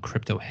her own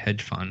crypto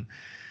hedge fund.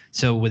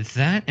 So with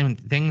that and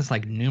things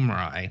like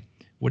Numerai,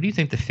 what do you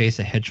think the face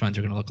of hedge funds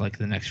are going to look like in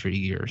the next few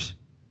years?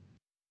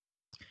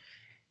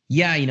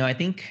 Yeah, I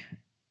think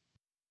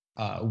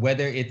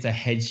whether it's a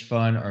hedge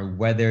fund or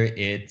whether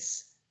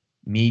it's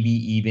maybe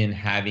even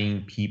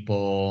having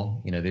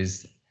people,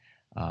 there's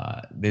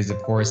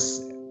of course,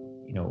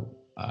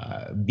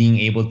 being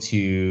able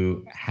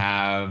to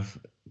have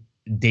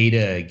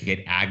data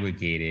get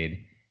aggregated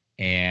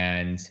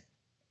and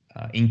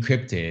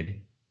encrypted,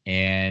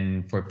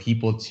 and for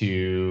people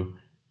to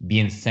be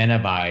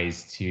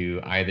incentivized to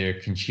either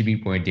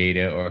contribute more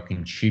data or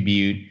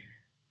contribute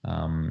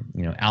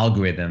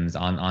algorithms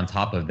on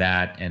top of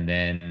that, and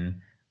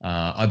then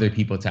other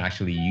people to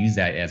actually use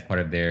that as part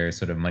of their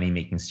sort of money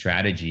making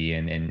strategy,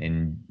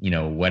 and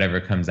whatever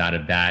comes out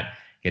of that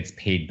gets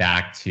paid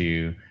back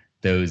to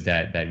those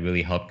that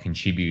really help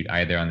contribute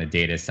either on the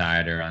data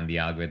side or on the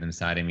algorithm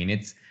side. I mean,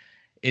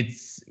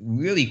 it's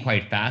really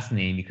quite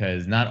fascinating,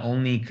 because not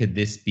only could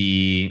this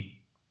be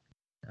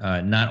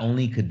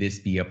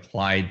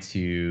applied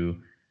to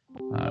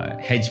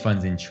hedge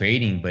funds and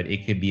trading, but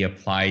it could be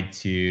applied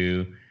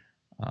to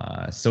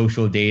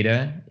social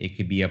data. It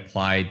could be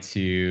applied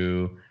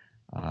to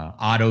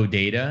auto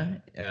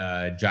data,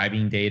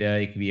 driving data.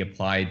 It could be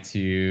applied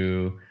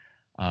to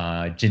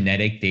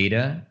genetic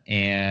data,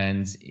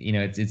 and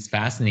it's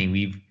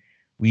fascinating.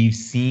 We've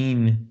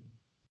seen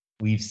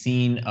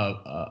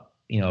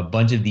a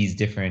bunch of these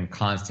different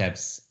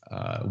concepts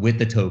with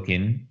the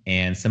token,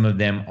 and some of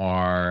them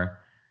are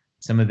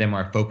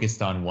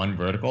focused on one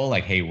vertical,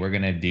 like, hey, we're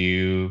gonna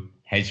do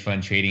hedge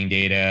fund trading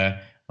data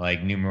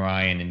like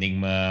Numerai and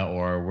Enigma,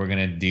 or we're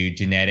gonna do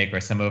genetic,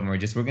 or some of them are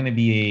just, we're gonna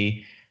be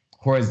a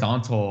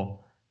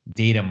horizontal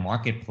data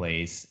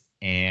marketplace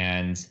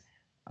and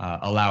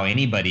allow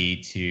anybody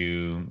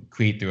to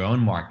create their own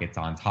markets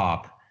on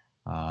top.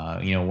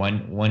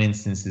 One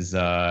instance is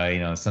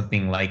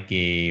something like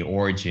a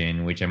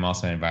Origin, which I'm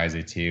also an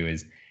advisor to,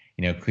 is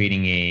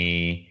creating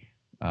a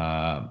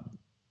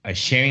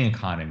sharing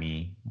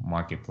economy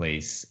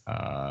marketplace,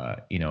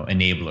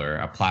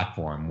 enabler, a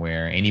platform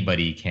where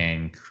anybody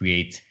can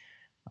create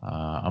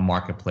a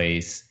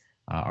marketplace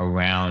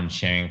around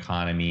sharing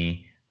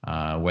economy,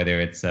 whether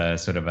it's a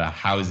sort of a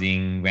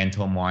housing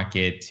rental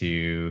market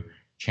to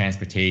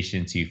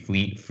transportation to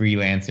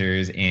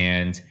freelancers,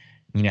 and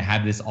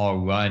have this all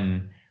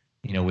run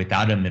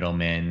without a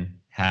middleman,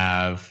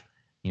 have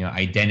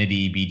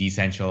identity be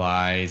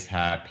decentralized,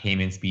 have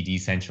payments be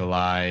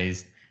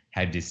decentralized,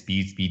 have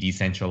disputes be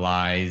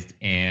decentralized.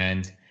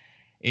 And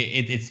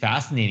it's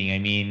fascinating. I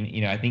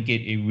mean, I think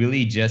it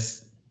really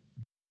just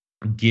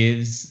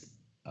gives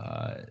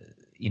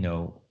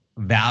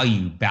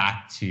value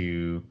back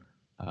to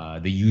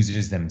the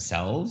users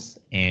themselves,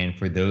 and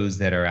for those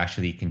that are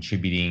actually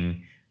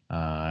contributing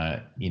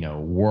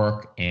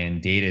work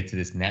and data to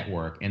this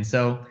network. And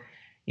so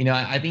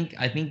I think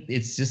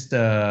it's just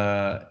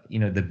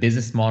the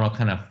business model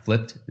kind of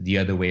flipped the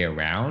other way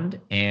around,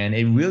 and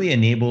it really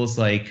enables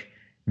like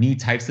new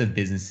types of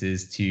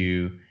businesses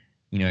to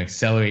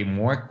accelerate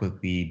more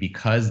quickly,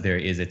 because there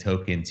is a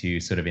token to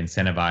sort of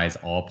incentivize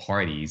all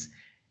parties.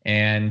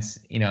 And so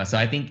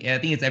I think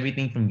it's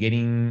everything from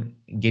getting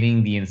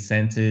the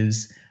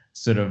incentives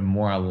sort of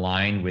more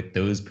aligned with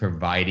those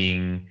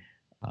providing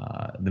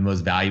the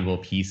most valuable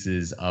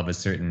pieces of a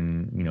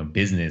certain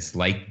business,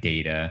 like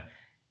data,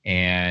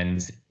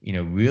 and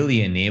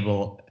really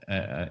enabling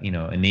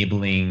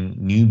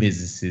new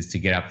businesses to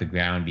get off the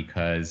ground,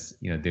 because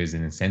there's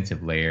an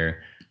incentive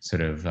layer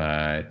sort of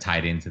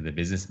tied into the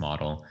business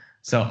model.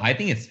 So I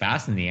think it's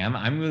fascinating.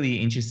 I'm really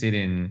interested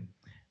in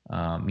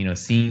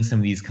seeing some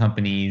of these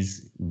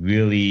companies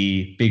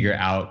really figure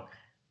out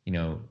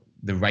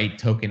the right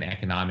token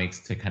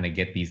economics to kind of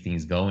get these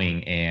things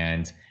going,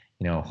 and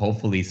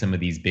hopefully some of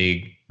these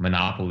big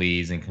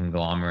monopolies and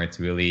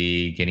conglomerates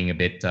really getting a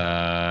bit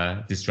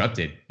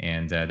disrupted,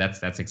 and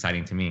that's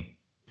exciting to me.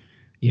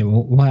 Yeah,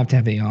 we'll have to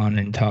have you on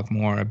and talk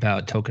more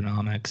about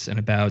tokenomics, and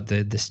about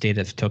the state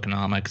of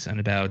tokenomics, and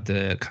about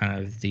the kind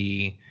of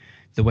the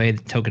way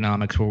that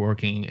tokenomics were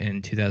working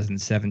in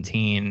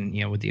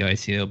 2017, with the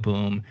ICO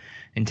boom,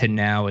 and to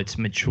now it's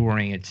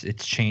maturing,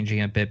 it's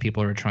changing a bit.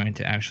 People are trying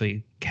to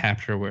actually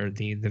capture where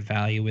the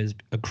value is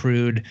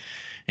accrued,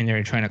 and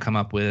they're trying to come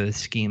up with a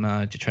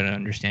schema to try to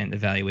understand the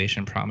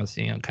valuation promise,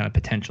 kind of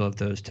potential of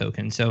those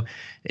tokens. So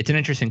it's an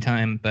interesting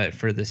time, but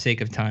for the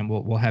sake of time,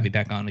 we'll have you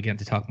back on again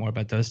to talk more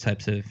about those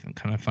types of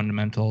kind of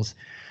fundamentals.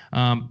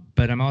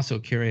 But I'm also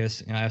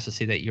curious, I also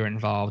see that you're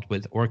involved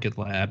with Orchid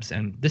Labs,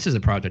 and this is a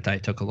project I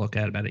took a look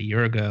at about a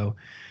year ago,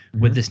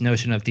 with this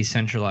notion of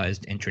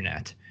decentralized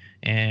internet.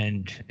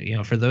 And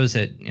for those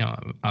that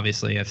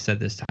obviously I've said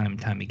this time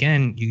and time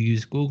again, you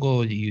use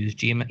Google, you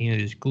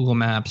use Google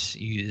Maps,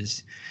 you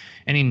use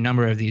any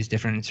number of these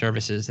different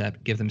services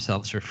that give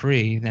themselves for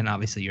free, then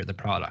obviously you're the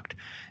product.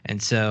 And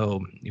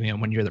so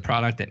when you're the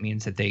product, that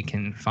means that they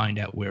can find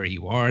out where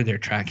you are. They're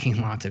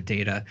tracking lots of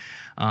data,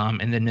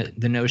 and then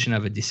the notion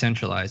of a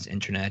decentralized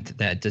internet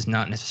that does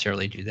not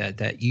necessarily do that,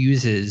 that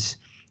uses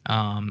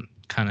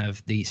kind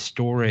of the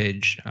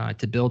storage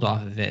to build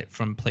off of it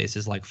from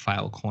places like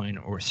Filecoin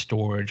or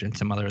Storj and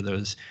some other of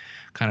those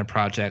kind of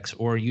projects,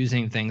 or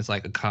using things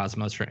like a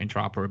Cosmos for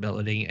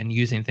interoperability, and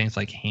using things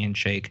like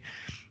Handshake.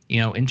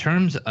 In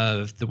terms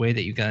of the way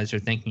that you guys are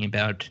thinking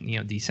about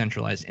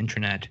decentralized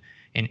internet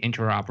and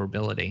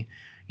interoperability,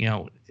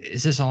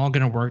 is this all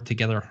going to work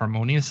together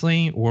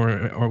harmoniously,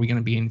 or are we going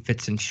to be in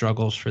fits and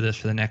struggles for this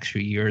for the next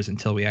few years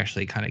until we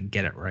actually kind of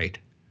get it right?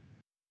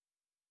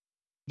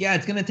 Yeah,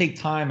 it's going to take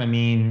time. I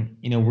mean,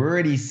 we're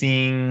already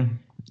seeing,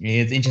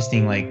 it's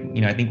interesting. Like,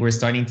 I think we're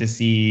starting to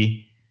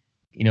see,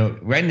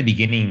 right in the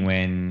beginning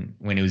when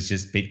it was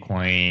just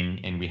Bitcoin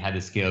and we had the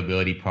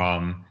scalability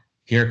problem,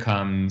 here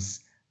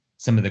comes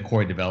some of the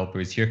core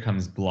developers. Here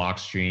comes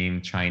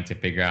Blockstream trying to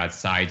figure out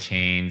side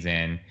chains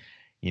and,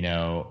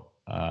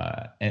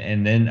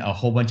 and then a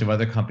whole bunch of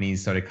other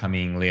companies started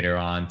coming later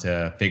on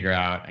to figure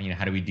out,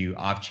 how do we do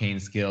off-chain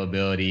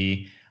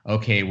scalability?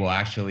 Okay, well,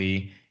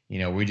 actually,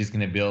 we're just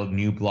going to build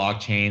new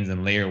blockchains,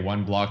 and layer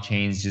one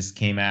blockchains just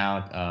came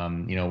out,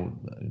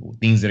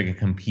 things that are going to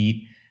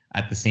compete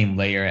at the same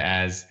layer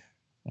as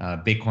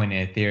Bitcoin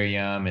and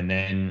Ethereum. And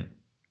then,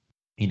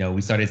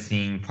 we started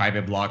seeing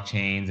private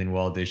blockchains, and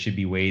well, there should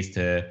be ways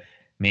to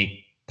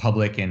make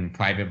public and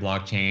private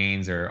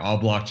blockchains or all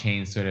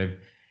blockchains sort of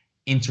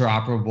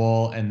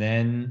interoperable. And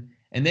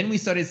then we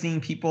started seeing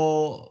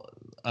people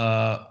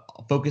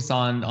focus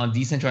on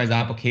decentralized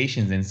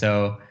applications. And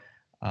so,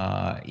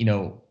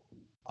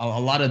 a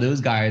lot of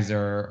those guys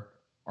are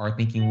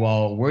thinking,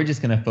 well, we're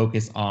just going to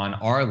focus on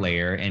our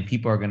layer, and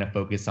people are going to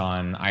focus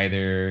on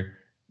either,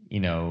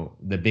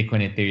 the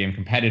Bitcoin Ethereum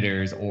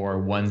competitors, or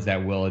ones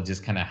that will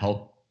just kind of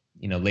help,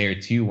 layer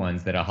two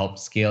ones that'll help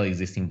scale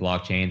existing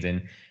blockchains.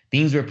 And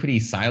things were pretty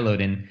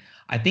siloed. And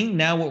I think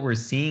now what we're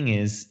seeing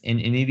is, and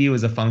maybe it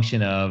was a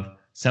function of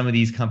some of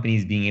these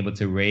companies being able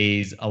to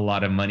raise a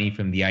lot of money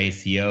from the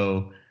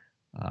ICO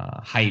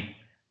hype,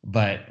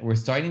 but we're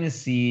starting to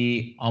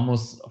see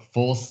almost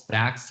full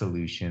stack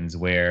solutions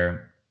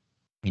where,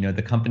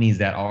 the companies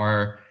that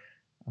are,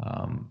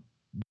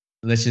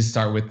 let's just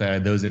start with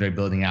those that are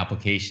building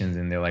applications,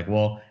 and they're like,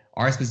 well,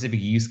 our specific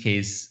use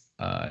case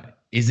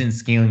isn't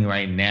scaling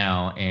right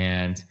now,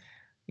 and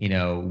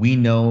we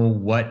know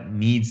what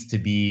needs to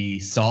be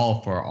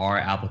solved for our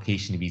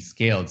application to be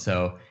scaled.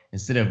 So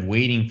instead of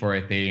waiting for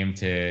Ethereum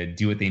to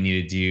do what they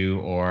need to do,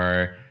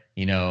 or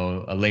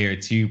a layer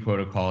two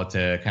protocol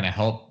to kind of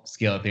help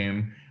scale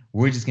Ethereum,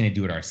 we're just going to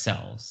do it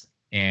ourselves.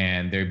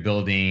 And they're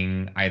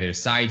building either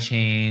side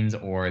chains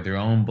or their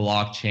own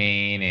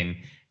blockchain, and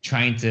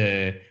trying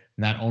to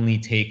not only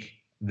take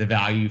the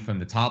value from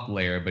the top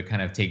layer, but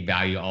kind of take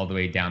value all the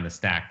way down the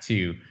stack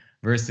too.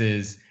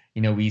 Versus,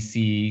 we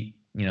see,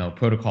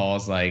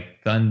 protocols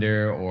like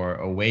Thunder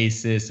or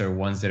Oasis, or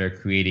ones that are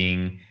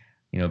creating,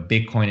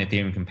 Bitcoin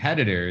Ethereum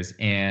competitors.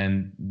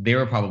 And they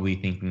were probably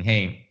thinking,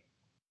 hey,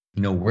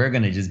 we're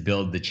going to just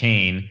build the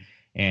chain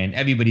and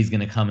everybody's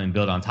going to come and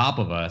build on top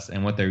of us.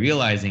 And what they're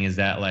realizing is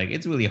that, like,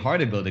 it's really hard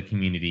to build a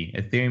community.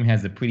 Ethereum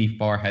has a pretty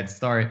far head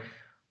start.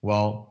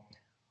 Well,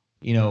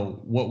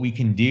 what we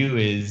can do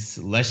is,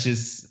 let's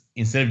just,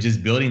 instead of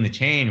just building the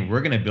chain,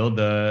 we're going to build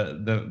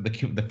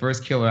the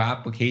first killer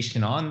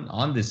application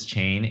on this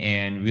chain,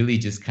 and really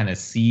just kind of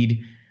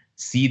seed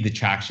the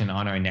traction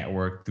on our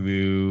network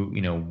through,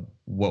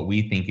 what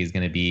we think is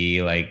going to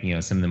be like,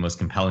 some of the most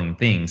compelling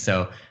things.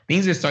 So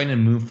things are starting to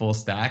move full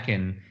stack,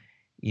 and,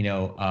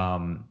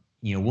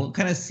 we'll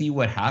kind of see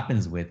what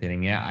happens with it. I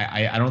mean,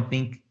 I don't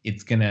think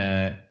it's going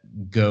to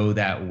go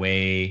that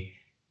way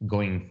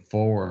going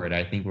forward.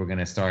 I think we're going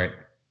to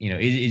start,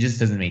 it just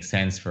doesn't make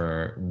sense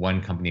for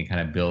one company to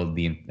kind of build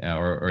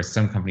or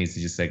some companies to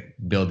just like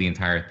build the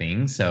entire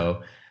thing.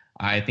 So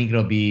I think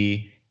it'll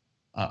be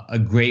a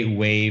great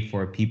way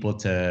for people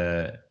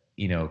to,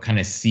 kind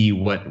of see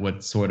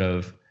what sort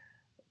of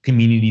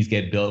communities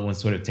get built, what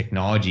sort of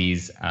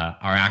technologies are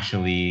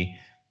actually,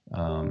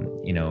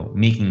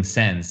 making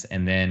sense.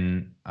 And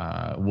then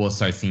we'll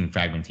start seeing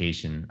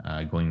fragmentation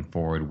going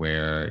forward,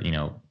 where,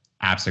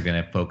 apps are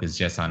going to focus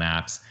just on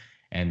apps.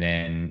 And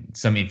then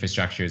some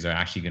infrastructures are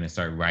actually going to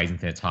start rising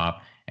to the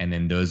top. And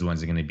then those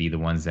ones are going to be the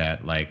ones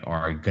that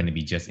are going to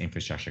be just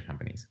infrastructure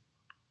companies.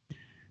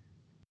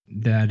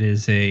 That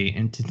is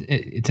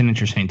it's an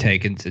interesting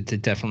take. It's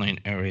definitely an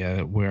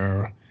area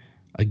where,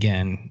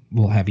 again,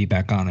 we'll have you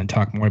back on and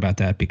talk more about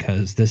that,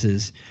 because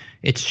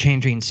it's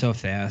changing so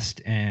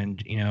fast.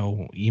 And,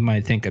 you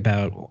might think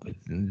about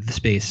the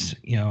space,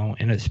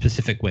 in a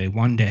specific way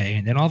one day,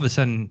 and then all of a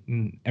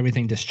sudden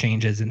everything just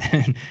changes. And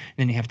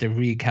then you have to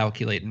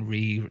recalculate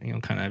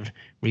and kind of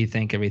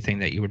rethink everything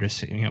that you were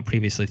just,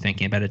 previously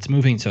thinking about. It's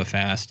moving so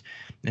fast,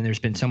 and there's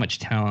been so much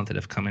talent that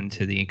have come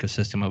into the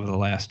ecosystem over the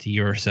last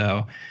year or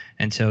so.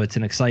 And so it's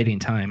an exciting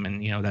time.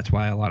 And, that's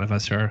why a lot of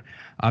us are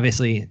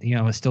obviously,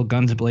 still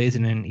guns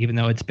blazing. And even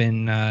though it's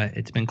been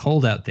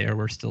cold out there,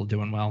 we're still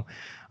doing well.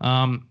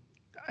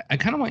 I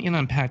kind of want you to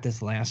unpack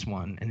this last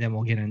one, and then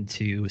we'll get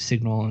into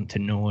signal, into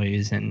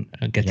noise, and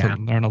get to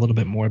learn a little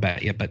bit more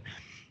about you. But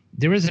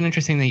there was an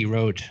interesting thing you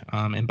wrote.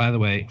 And by the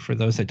way, for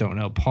those that don't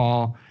know,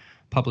 Paul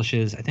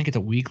publishes, I think it's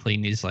a weekly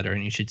newsletter,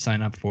 and you should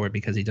sign up for it,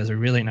 because he does a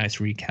really nice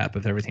recap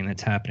of everything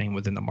that's happening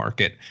within the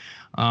market.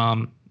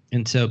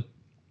 And so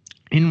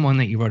in one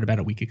that you wrote about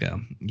a week ago,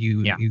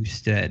 you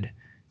said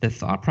the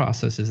thought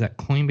process is that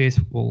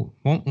Coinbase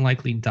won't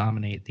likely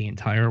dominate the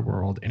entire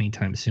world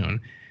anytime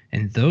soon.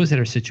 And those that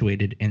are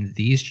situated in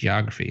these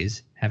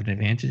geographies have an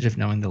advantage of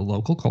knowing the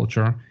local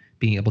culture,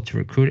 being able to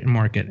recruit and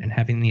market, and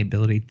having the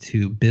ability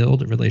to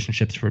build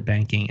relationships for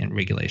banking and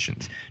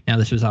regulations. Now,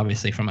 this was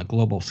obviously from a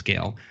global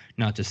scale,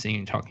 not just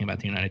talking about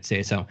the United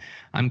States. So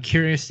I'm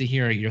curious to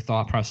hear your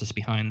thought process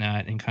behind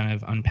that and kind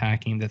of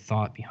unpacking the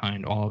thought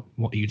behind all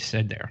what you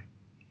said there.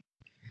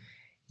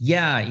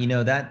 Yeah,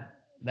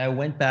 that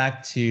went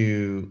back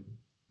to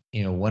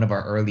one of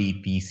our early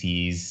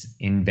theses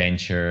in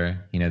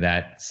venture,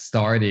 that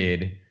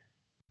started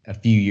a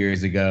few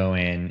years ago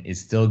and is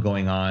still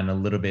going on a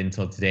little bit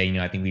until today.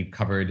 I think we've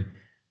covered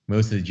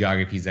most of the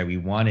geographies that we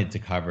wanted to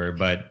cover,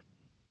 but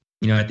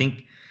I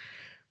think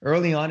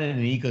early on in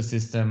an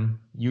ecosystem,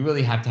 you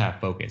really have to have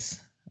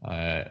focus.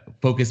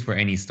 Focus for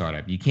any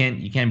startup. You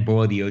can't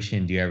boil the ocean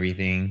and do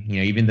everything.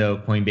 Even though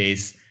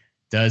Coinbase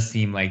does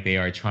seem like they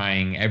are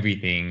trying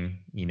everything,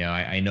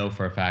 I know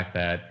for a fact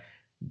that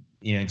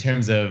in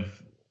terms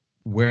of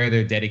where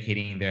they're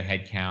dedicating their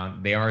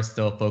headcount, they are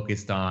still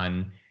focused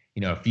on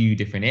a few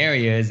different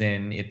areas,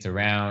 and it's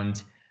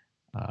around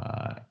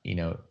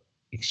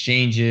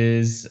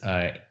exchanges,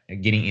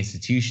 getting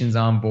institutions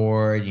on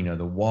board,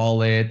 the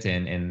wallet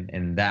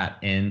and that.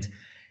 And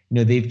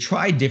they've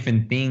tried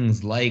different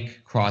things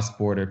like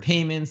cross-border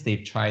payments.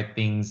 They've tried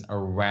things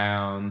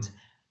around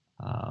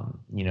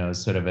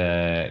sort of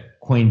a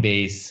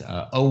Coinbase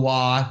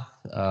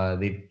OAuth.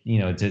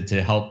 They've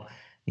to help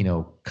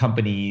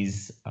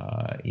companies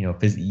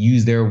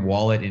use their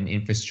wallet and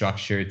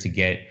infrastructure to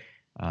get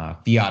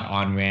fiat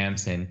on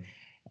ramps, and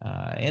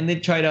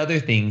they've tried other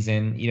things.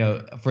 And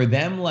for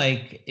them,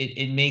 like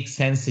it makes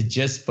sense to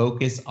just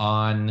focus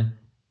on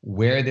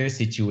where they're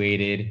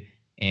situated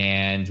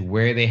and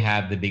where they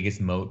have the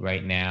biggest moat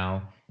right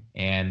now,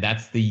 and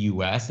that's the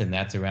U.S. and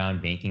that's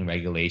around banking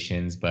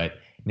regulations. But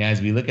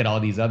as we look at all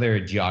these other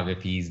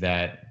geographies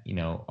that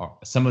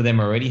some of them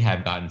already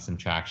have gotten some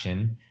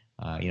traction,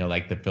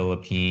 like the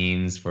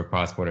Philippines for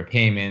cross-border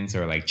payments,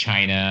 or like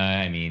China.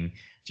 I mean,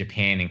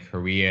 Japan and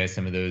Korea,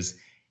 some of those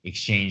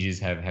exchanges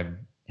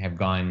have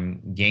gone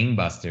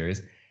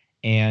gangbusters.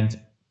 And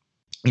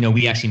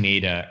we actually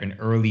made an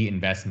early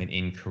investment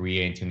in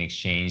Korea into an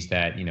exchange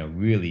that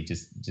really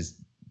just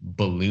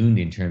ballooned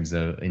in terms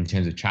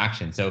of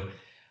traction. So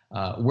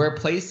where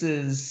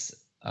places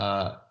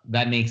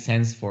that make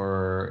sense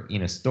for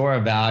store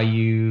of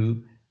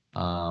value,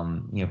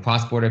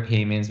 cross-border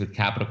payments with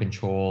capital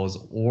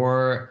controls,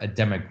 or a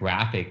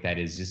demographic that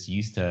is just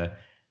used to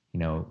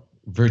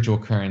virtual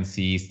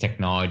currencies,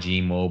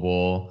 technology,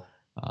 mobile,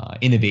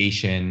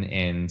 innovation.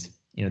 And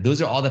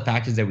those are all the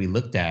factors that we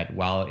looked at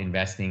while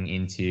investing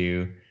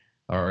into,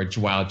 or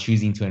while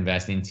choosing to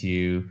invest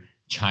into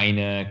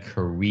China,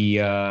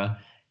 Korea,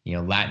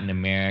 Latin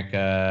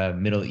America,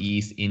 Middle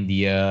East,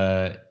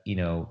 India,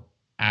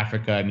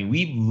 Africa. I mean,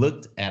 we've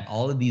looked at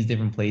all of these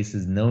different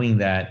places, knowing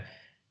that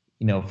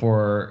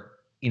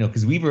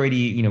because we've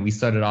already we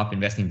started off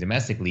investing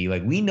domestically.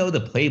 Like, we know the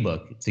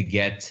playbook to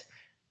get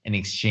an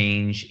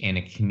exchange and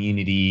a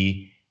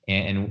community,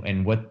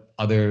 and what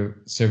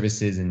other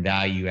services and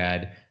value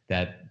add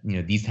that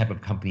these type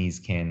of companies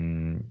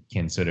can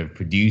sort of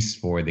produce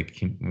for the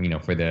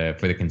for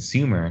the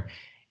consumer.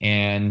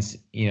 And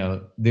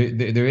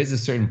there is a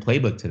certain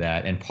playbook to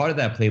that, and part of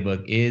that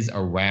playbook is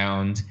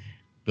around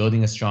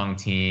building a strong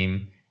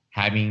team,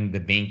 having the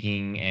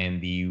banking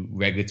and the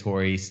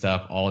regulatory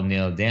stuff all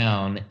nailed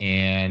down,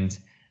 and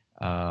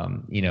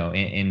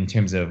in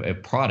terms of a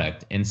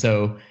product. And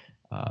so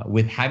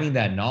with having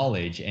that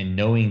knowledge and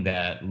knowing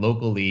that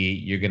locally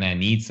you're going to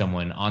need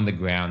someone on the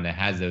ground that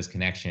has those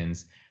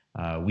connections,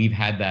 we've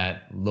had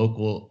that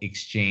local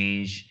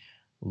exchange,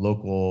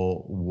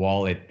 local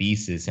wallet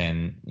thesis.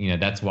 And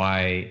that's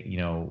why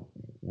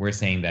we're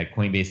saying that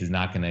Coinbase is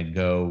not going to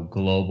go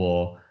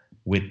global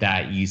with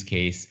that use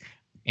case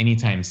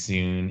anytime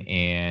soon.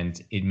 And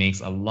it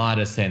makes a lot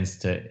of sense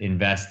to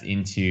invest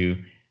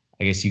into,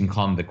 I guess you can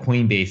call them the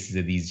Coinbases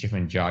of these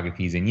different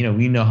geographies. And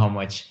we know how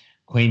much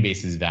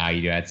Coinbase is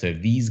valued at. So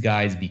if these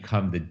guys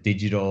become the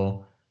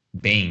digital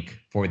bank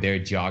for their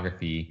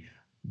geography,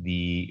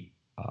 the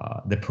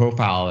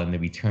profile and the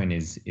return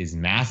is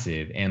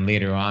massive. And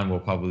later on,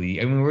 we're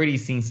already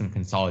seeing some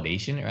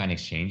consolidation around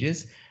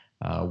exchanges.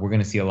 We're going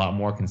to see a lot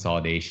more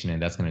consolidation,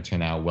 and that's going to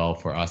turn out well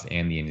for us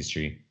and the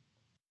industry.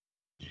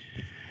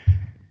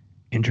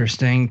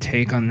 Interesting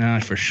take on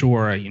that for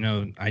sure.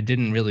 I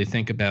didn't really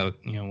think about,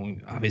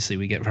 obviously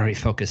we get very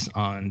focused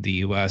on the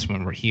US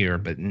when we're here,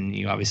 but then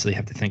you obviously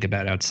have to think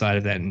about outside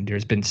of that. And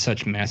there's been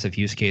such massive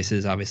use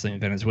cases, obviously in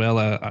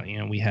Venezuela.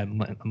 We had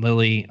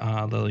Lily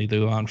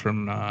Lu on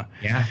from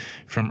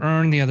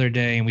EARN the other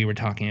day, and we were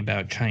talking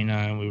about China,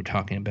 and we were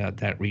talking about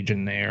that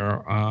region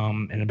there,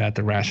 and about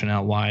the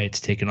rationale why it's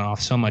taken off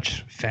so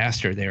much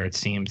faster there, it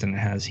seems, than it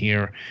has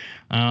here.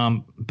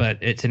 But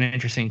it's an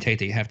interesting take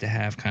that you have to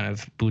have kind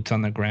of boots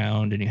on the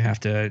ground, and you have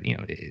to,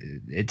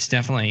 it's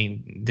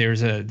definitely,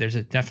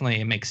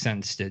 it makes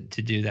sense to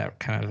do that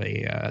kind of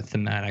a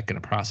thematic and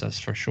a process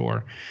for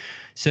sure.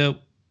 So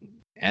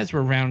as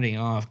we're rounding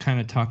off, kind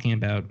of talking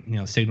about,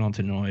 signal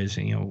to noise,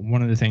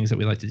 one of the things that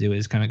we like to do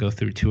is kind of go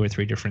through 2 or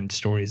 3 different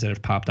stories that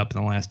have popped up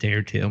in the last day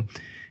or two.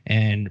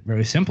 And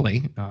very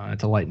simply,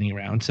 it's a lightning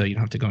round, so you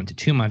don't have to go into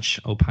too much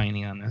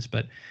opining on this,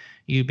 but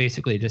you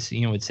basically just,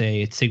 would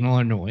say it's signal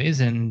or noise,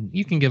 and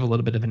you can give a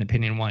little bit of an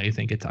opinion why you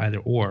think it's either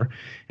or.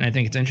 And I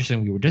think it's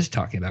interesting. We were just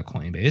talking about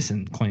Coinbase,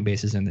 and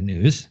Coinbase is in the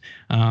news.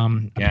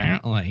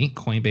 Apparently,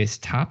 Coinbase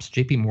tops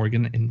JP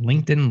Morgan in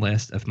LinkedIn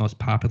list of most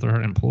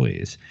popular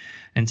employees.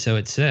 And so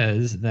it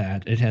says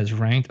that it has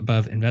ranked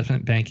above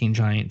investment banking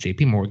giant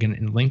JP Morgan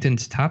in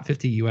LinkedIn's top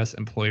 50 U.S.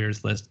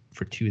 employers list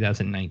for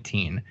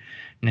 2019.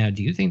 Now,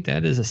 do you think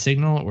that is a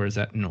signal or is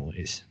that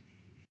noise?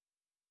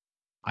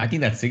 I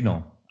think that's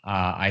signal.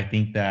 I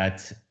think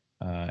that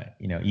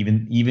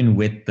even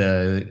with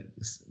the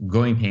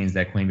growing pains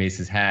that Coinbase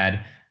has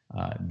had,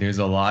 there's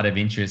a lot of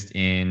interest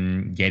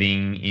in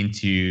getting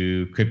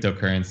into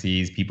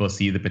cryptocurrencies. People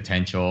see the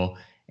potential,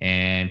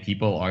 and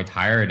people are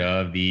tired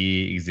of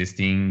the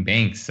existing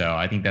banks. So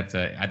I think it's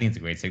a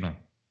great signal.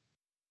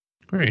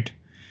 Great.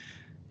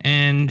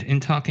 And in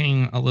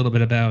talking a little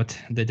bit about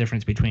the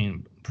difference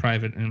between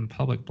private and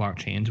public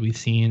blockchains, we've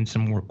seen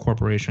some more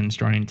corporations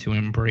starting to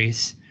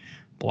embrace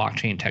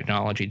blockchain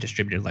technology,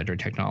 distributed ledger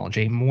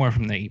technology, more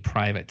from the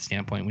private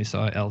standpoint. We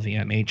saw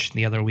LVMH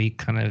the other week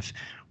kind of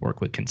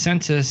work with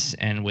Consensus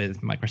and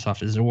with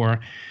Microsoft Azure.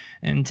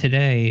 And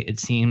today, it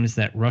seems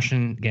that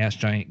Russian gas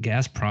giant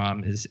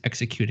Gazprom is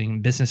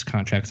executing business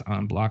contracts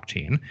on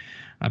blockchain.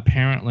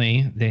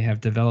 Apparently, they have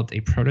developed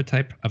a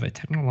prototype of a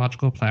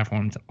technological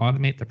platform to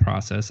automate the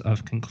process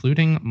of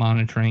concluding,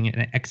 monitoring,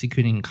 and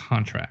executing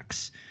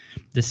contracts.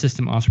 This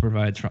system also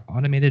provides for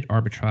automated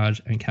arbitrage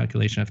and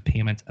calculation of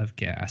payment of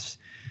gas.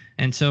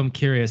 And so I'm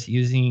curious,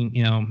 using,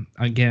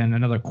 again,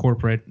 another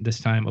corporate, this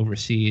time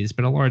overseas,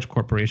 but a large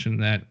corporation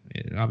that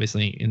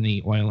obviously in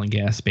the oil and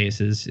gas space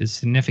is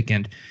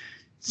significant.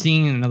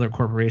 Seeing another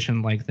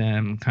corporation like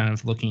them kind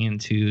of looking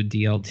into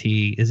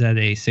DLT, is that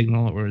a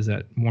signal or is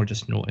that more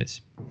just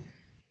noise?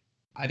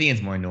 I think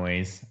it's more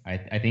noise. I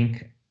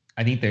think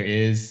there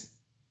is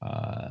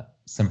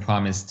some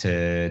promise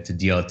to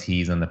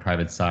DLTs on the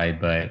private side,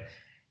 but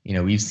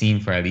we've seen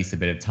for at least a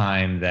bit of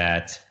time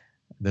that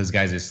those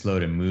guys are slow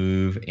to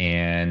move,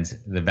 and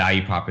the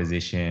value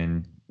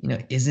proposition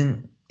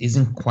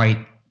isn't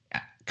quite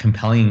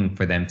compelling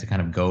for them to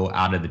kind of go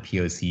out of the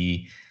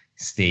POC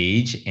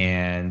stage.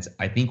 And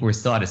I think we're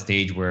still at a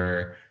stage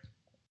where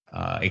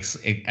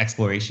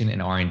exploration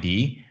and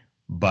R&D,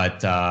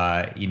 but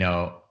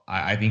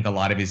I think a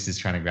lot of it's just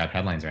trying to grab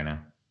headlines right now.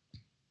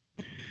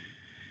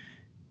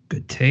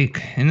 Good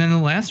take. And then the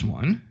last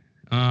one,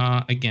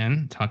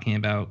 again, talking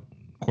about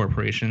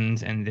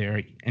corporations and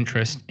their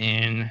interest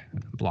in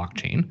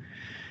blockchain.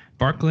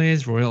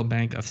 Barclays, Royal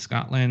Bank of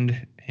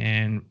Scotland,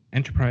 and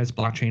enterprise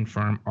blockchain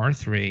firm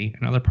R3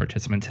 and other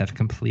participants have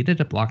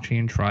completed a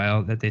blockchain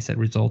trial that they said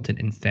resulted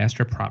in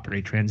faster property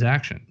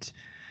transactions.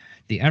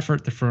 The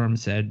effort, the firm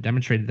said,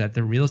 demonstrated that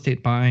the real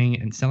estate buying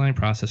and selling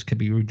process could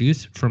be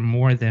reduced from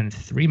more than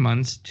 3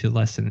 months to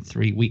less than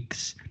 3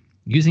 weeks.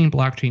 Using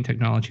blockchain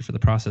technology for the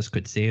process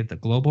could save the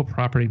global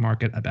property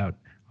market about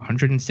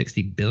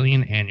 $160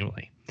 billion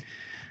annually.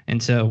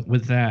 And so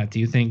with that, do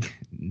you think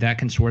that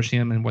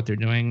consortium and what they're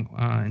doing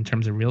in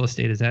terms of real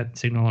estate, is that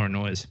signal or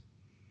noise?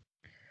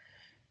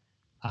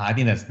 I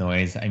think that's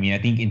noise. I mean, I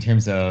think in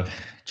terms of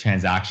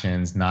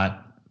transactions, I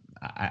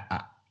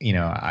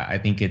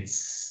think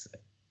it's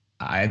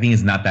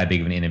not that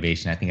big of an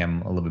innovation. I think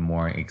I'm a little bit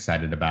more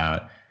excited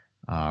about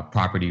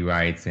property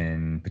rights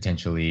and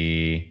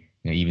potentially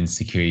even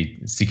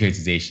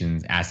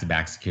securitizations,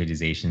 asset-backed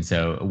securitization.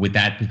 So with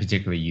that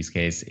particular use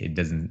case, it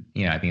doesn't,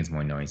 I think it's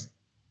more noise.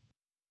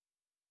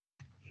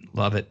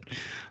 Love it.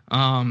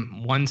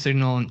 1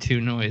 signal and 2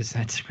 noise.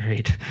 That's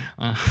great.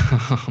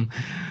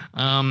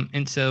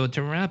 And so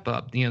to wrap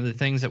up, the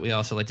things that we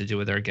also like to do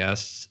with our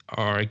guests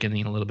are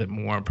getting a little bit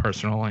more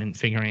personal and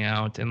figuring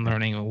out and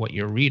learning what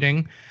you're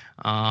reading.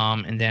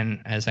 And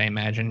then, as I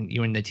imagine,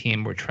 you and the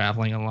team were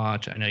traveling a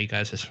lot. I know you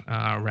guys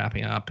are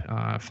wrapping up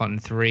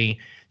Fund 3.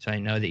 So I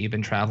know that you've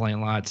been traveling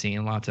a lot,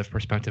 seeing lots of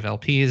prospective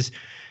LPs,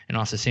 and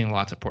also seeing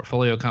lots of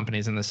portfolio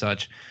companies and the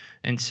such.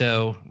 And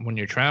so when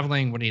you're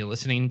traveling, what are you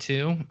listening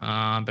to?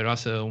 But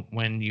also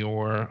when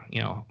you're,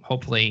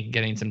 hopefully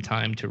getting some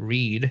time to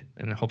read,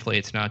 and hopefully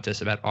it's not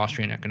just about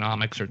Austrian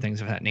economics or things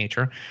of that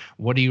nature.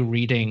 What are you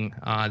reading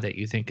that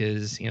you think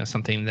is,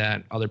 something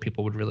that other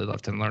people would really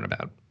love to learn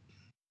about?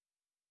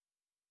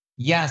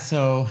 Yeah.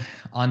 So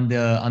on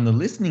the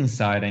listening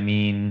side, I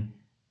mean,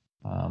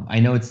 I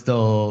know it's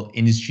still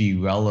industry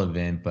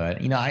relevant,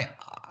 but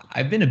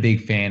I've been a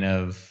big fan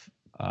of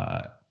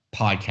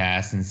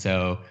podcasts, and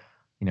so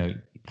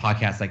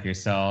podcasts like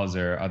yourselves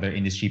or other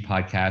industry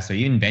podcasts or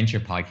even venture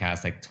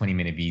podcasts like 20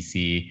 Minute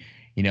VC,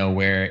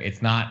 where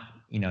it's not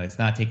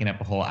taking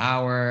up a whole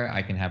hour.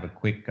 I can have a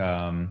quick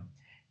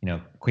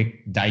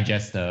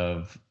digest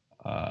of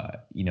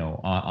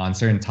on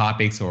certain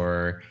topics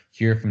or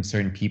hear from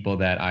certain people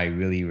that I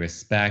really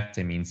respect.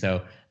 I mean,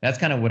 so that's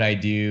kind of what I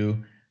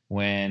do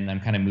when I'm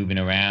kind of moving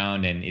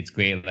around, and it's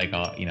great. Like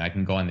I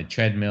can go on the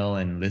treadmill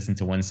and listen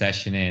to one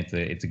session, and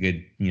it's a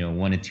good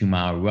 1 to 2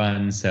 mile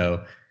run.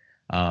 So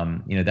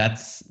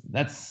that's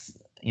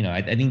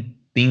I think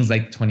things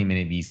like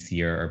 20-minute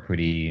VC are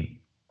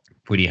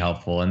pretty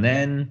helpful. And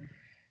then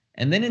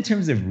in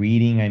terms of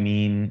reading, I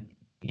mean,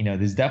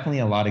 there's definitely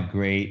a lot of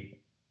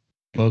great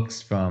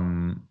books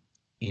from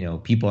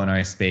people in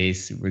our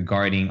space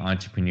regarding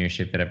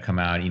entrepreneurship that have come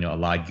out.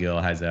 Alaa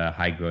Gill has a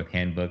high growth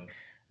handbook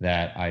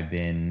that I've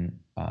been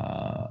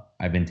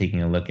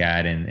taking a look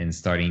at and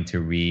starting to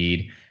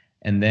read.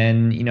 And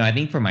then I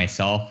think for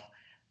myself,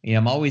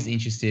 I'm always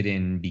interested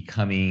in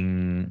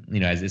becoming,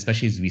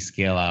 especially as we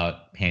scale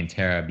out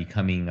Pantera,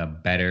 becoming a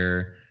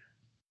better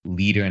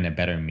leader and a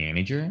better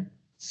manager.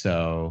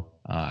 So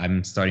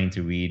I'm starting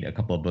to read a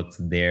couple of books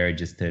there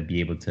just to be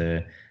able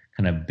to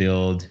kind of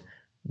build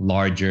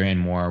larger and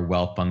more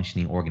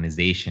well-functioning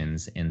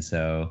organizations. And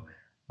so,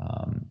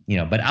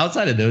 but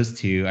outside of those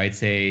two, I'd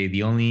say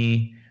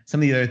some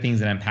of the other things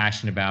that I'm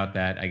passionate about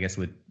that I guess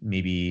would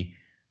maybe,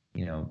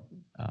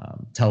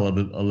 tell a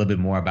little bit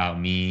more about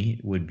me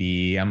would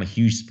be I'm a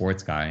huge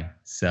sports guy.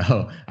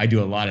 So I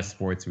do a lot of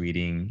sports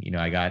reading.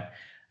 I got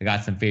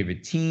some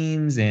favorite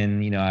teams,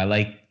 and I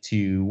like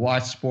to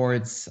watch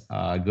sports,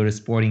 go to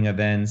sporting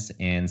events,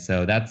 and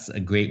so that's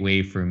a great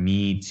way for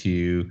me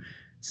to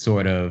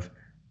sort of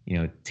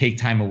take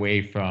time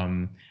away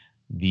from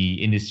the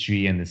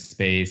industry and the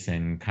space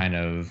and kind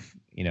of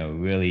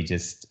really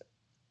just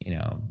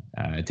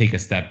take a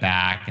step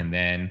back. And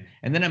then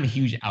I'm a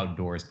huge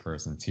outdoors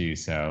person too.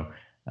 So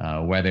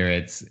whether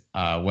it's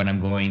when I'm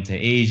going to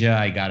Asia,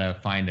 I gotta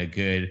find a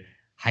good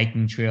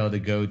hiking trail to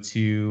go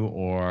to,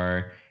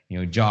 or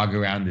jog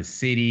around the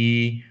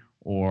city,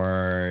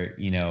 or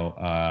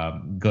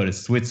go to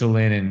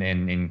Switzerland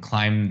and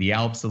climb the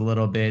Alps a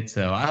little bit.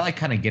 So I like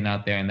kind of getting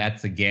out there, and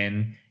that's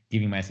again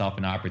giving myself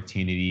an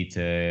opportunity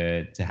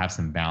to have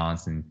some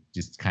balance and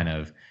just kind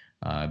of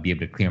be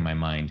able to clear my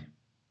mind.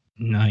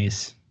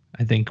 Nice.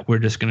 I think we're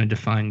just going to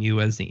define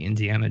you as the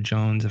Indiana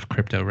Jones of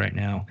crypto right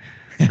now.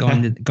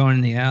 Going to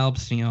the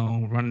Alps,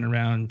 running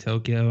around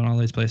Tokyo and all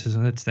these places.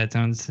 That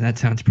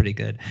sounds pretty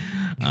good.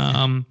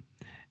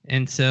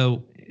 And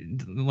so,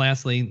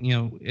 lastly,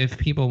 if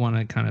people want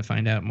to kind of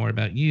find out more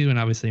about you, and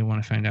obviously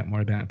want to find out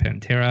more about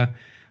Pantera,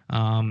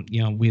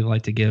 we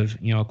like to give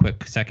a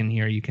quick second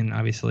here. You can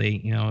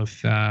obviously,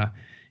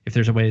 if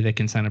there's a way they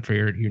can sign up for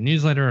your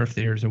newsletter, or if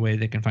there's a way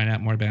they can find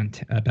out more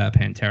about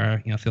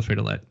Pantera, feel free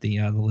to let the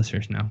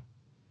listeners know.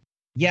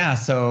 Yeah,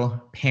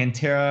 so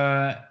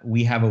Pantera,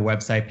 we have a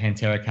website,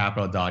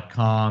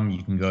 panteracapital.com.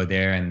 You can go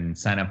there and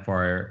sign up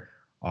for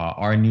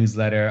our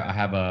newsletter. I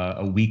have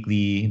a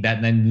weekly,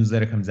 that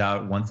newsletter comes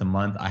out once a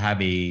month. I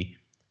have a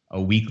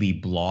weekly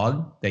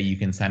blog that you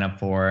can sign up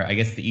for. I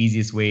guess the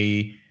easiest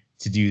way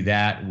to do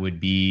that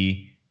would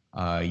be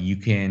you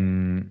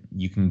can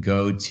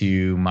go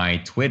to my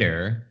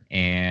Twitter,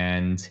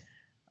 and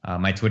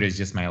my Twitter is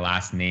just my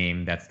last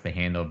name. That's the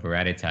handle,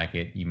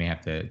 Veratitech. You may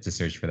have to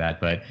search for that.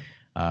 But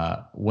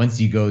once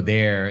you go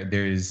there,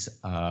 there's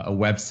a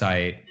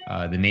website.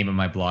 The name of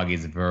my blog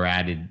is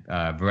Veratted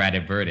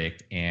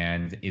Verdict,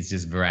 and it's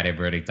just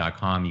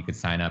veratedverdict.com. You could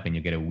sign up and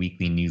you'll get a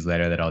weekly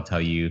newsletter that'll tell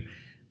you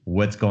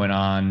what's going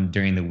on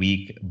during the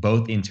week,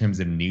 both in terms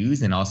of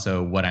news and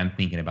also what I'm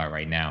thinking about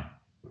right now.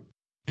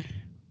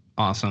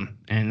 Awesome.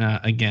 And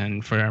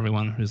again, for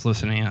everyone who's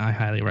listening, I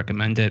highly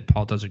recommend it.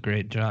 Paul does a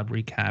great job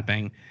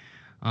recapping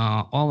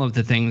all of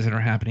the things that are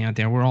happening out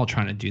there. We're all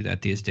trying to do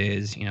that these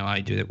days. I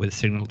do it with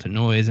Signal to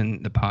Noise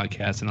and the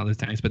podcast and other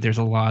things, but there's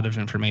a lot of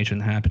information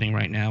happening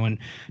right now, and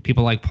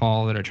people like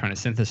Paul that are trying to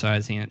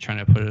synthesize it,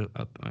 trying to put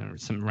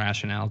some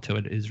rationale to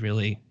it is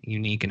really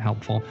unique and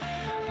helpful.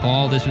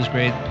 Paul, this was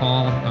great.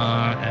 Paul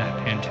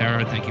at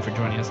Pantera, thank you for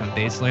joining us on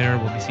Base Layer.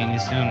 We'll be seeing you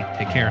soon.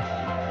 Take care.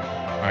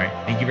 All right.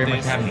 Thank you very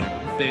much for having me.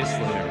 Base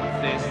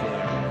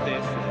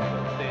Layer.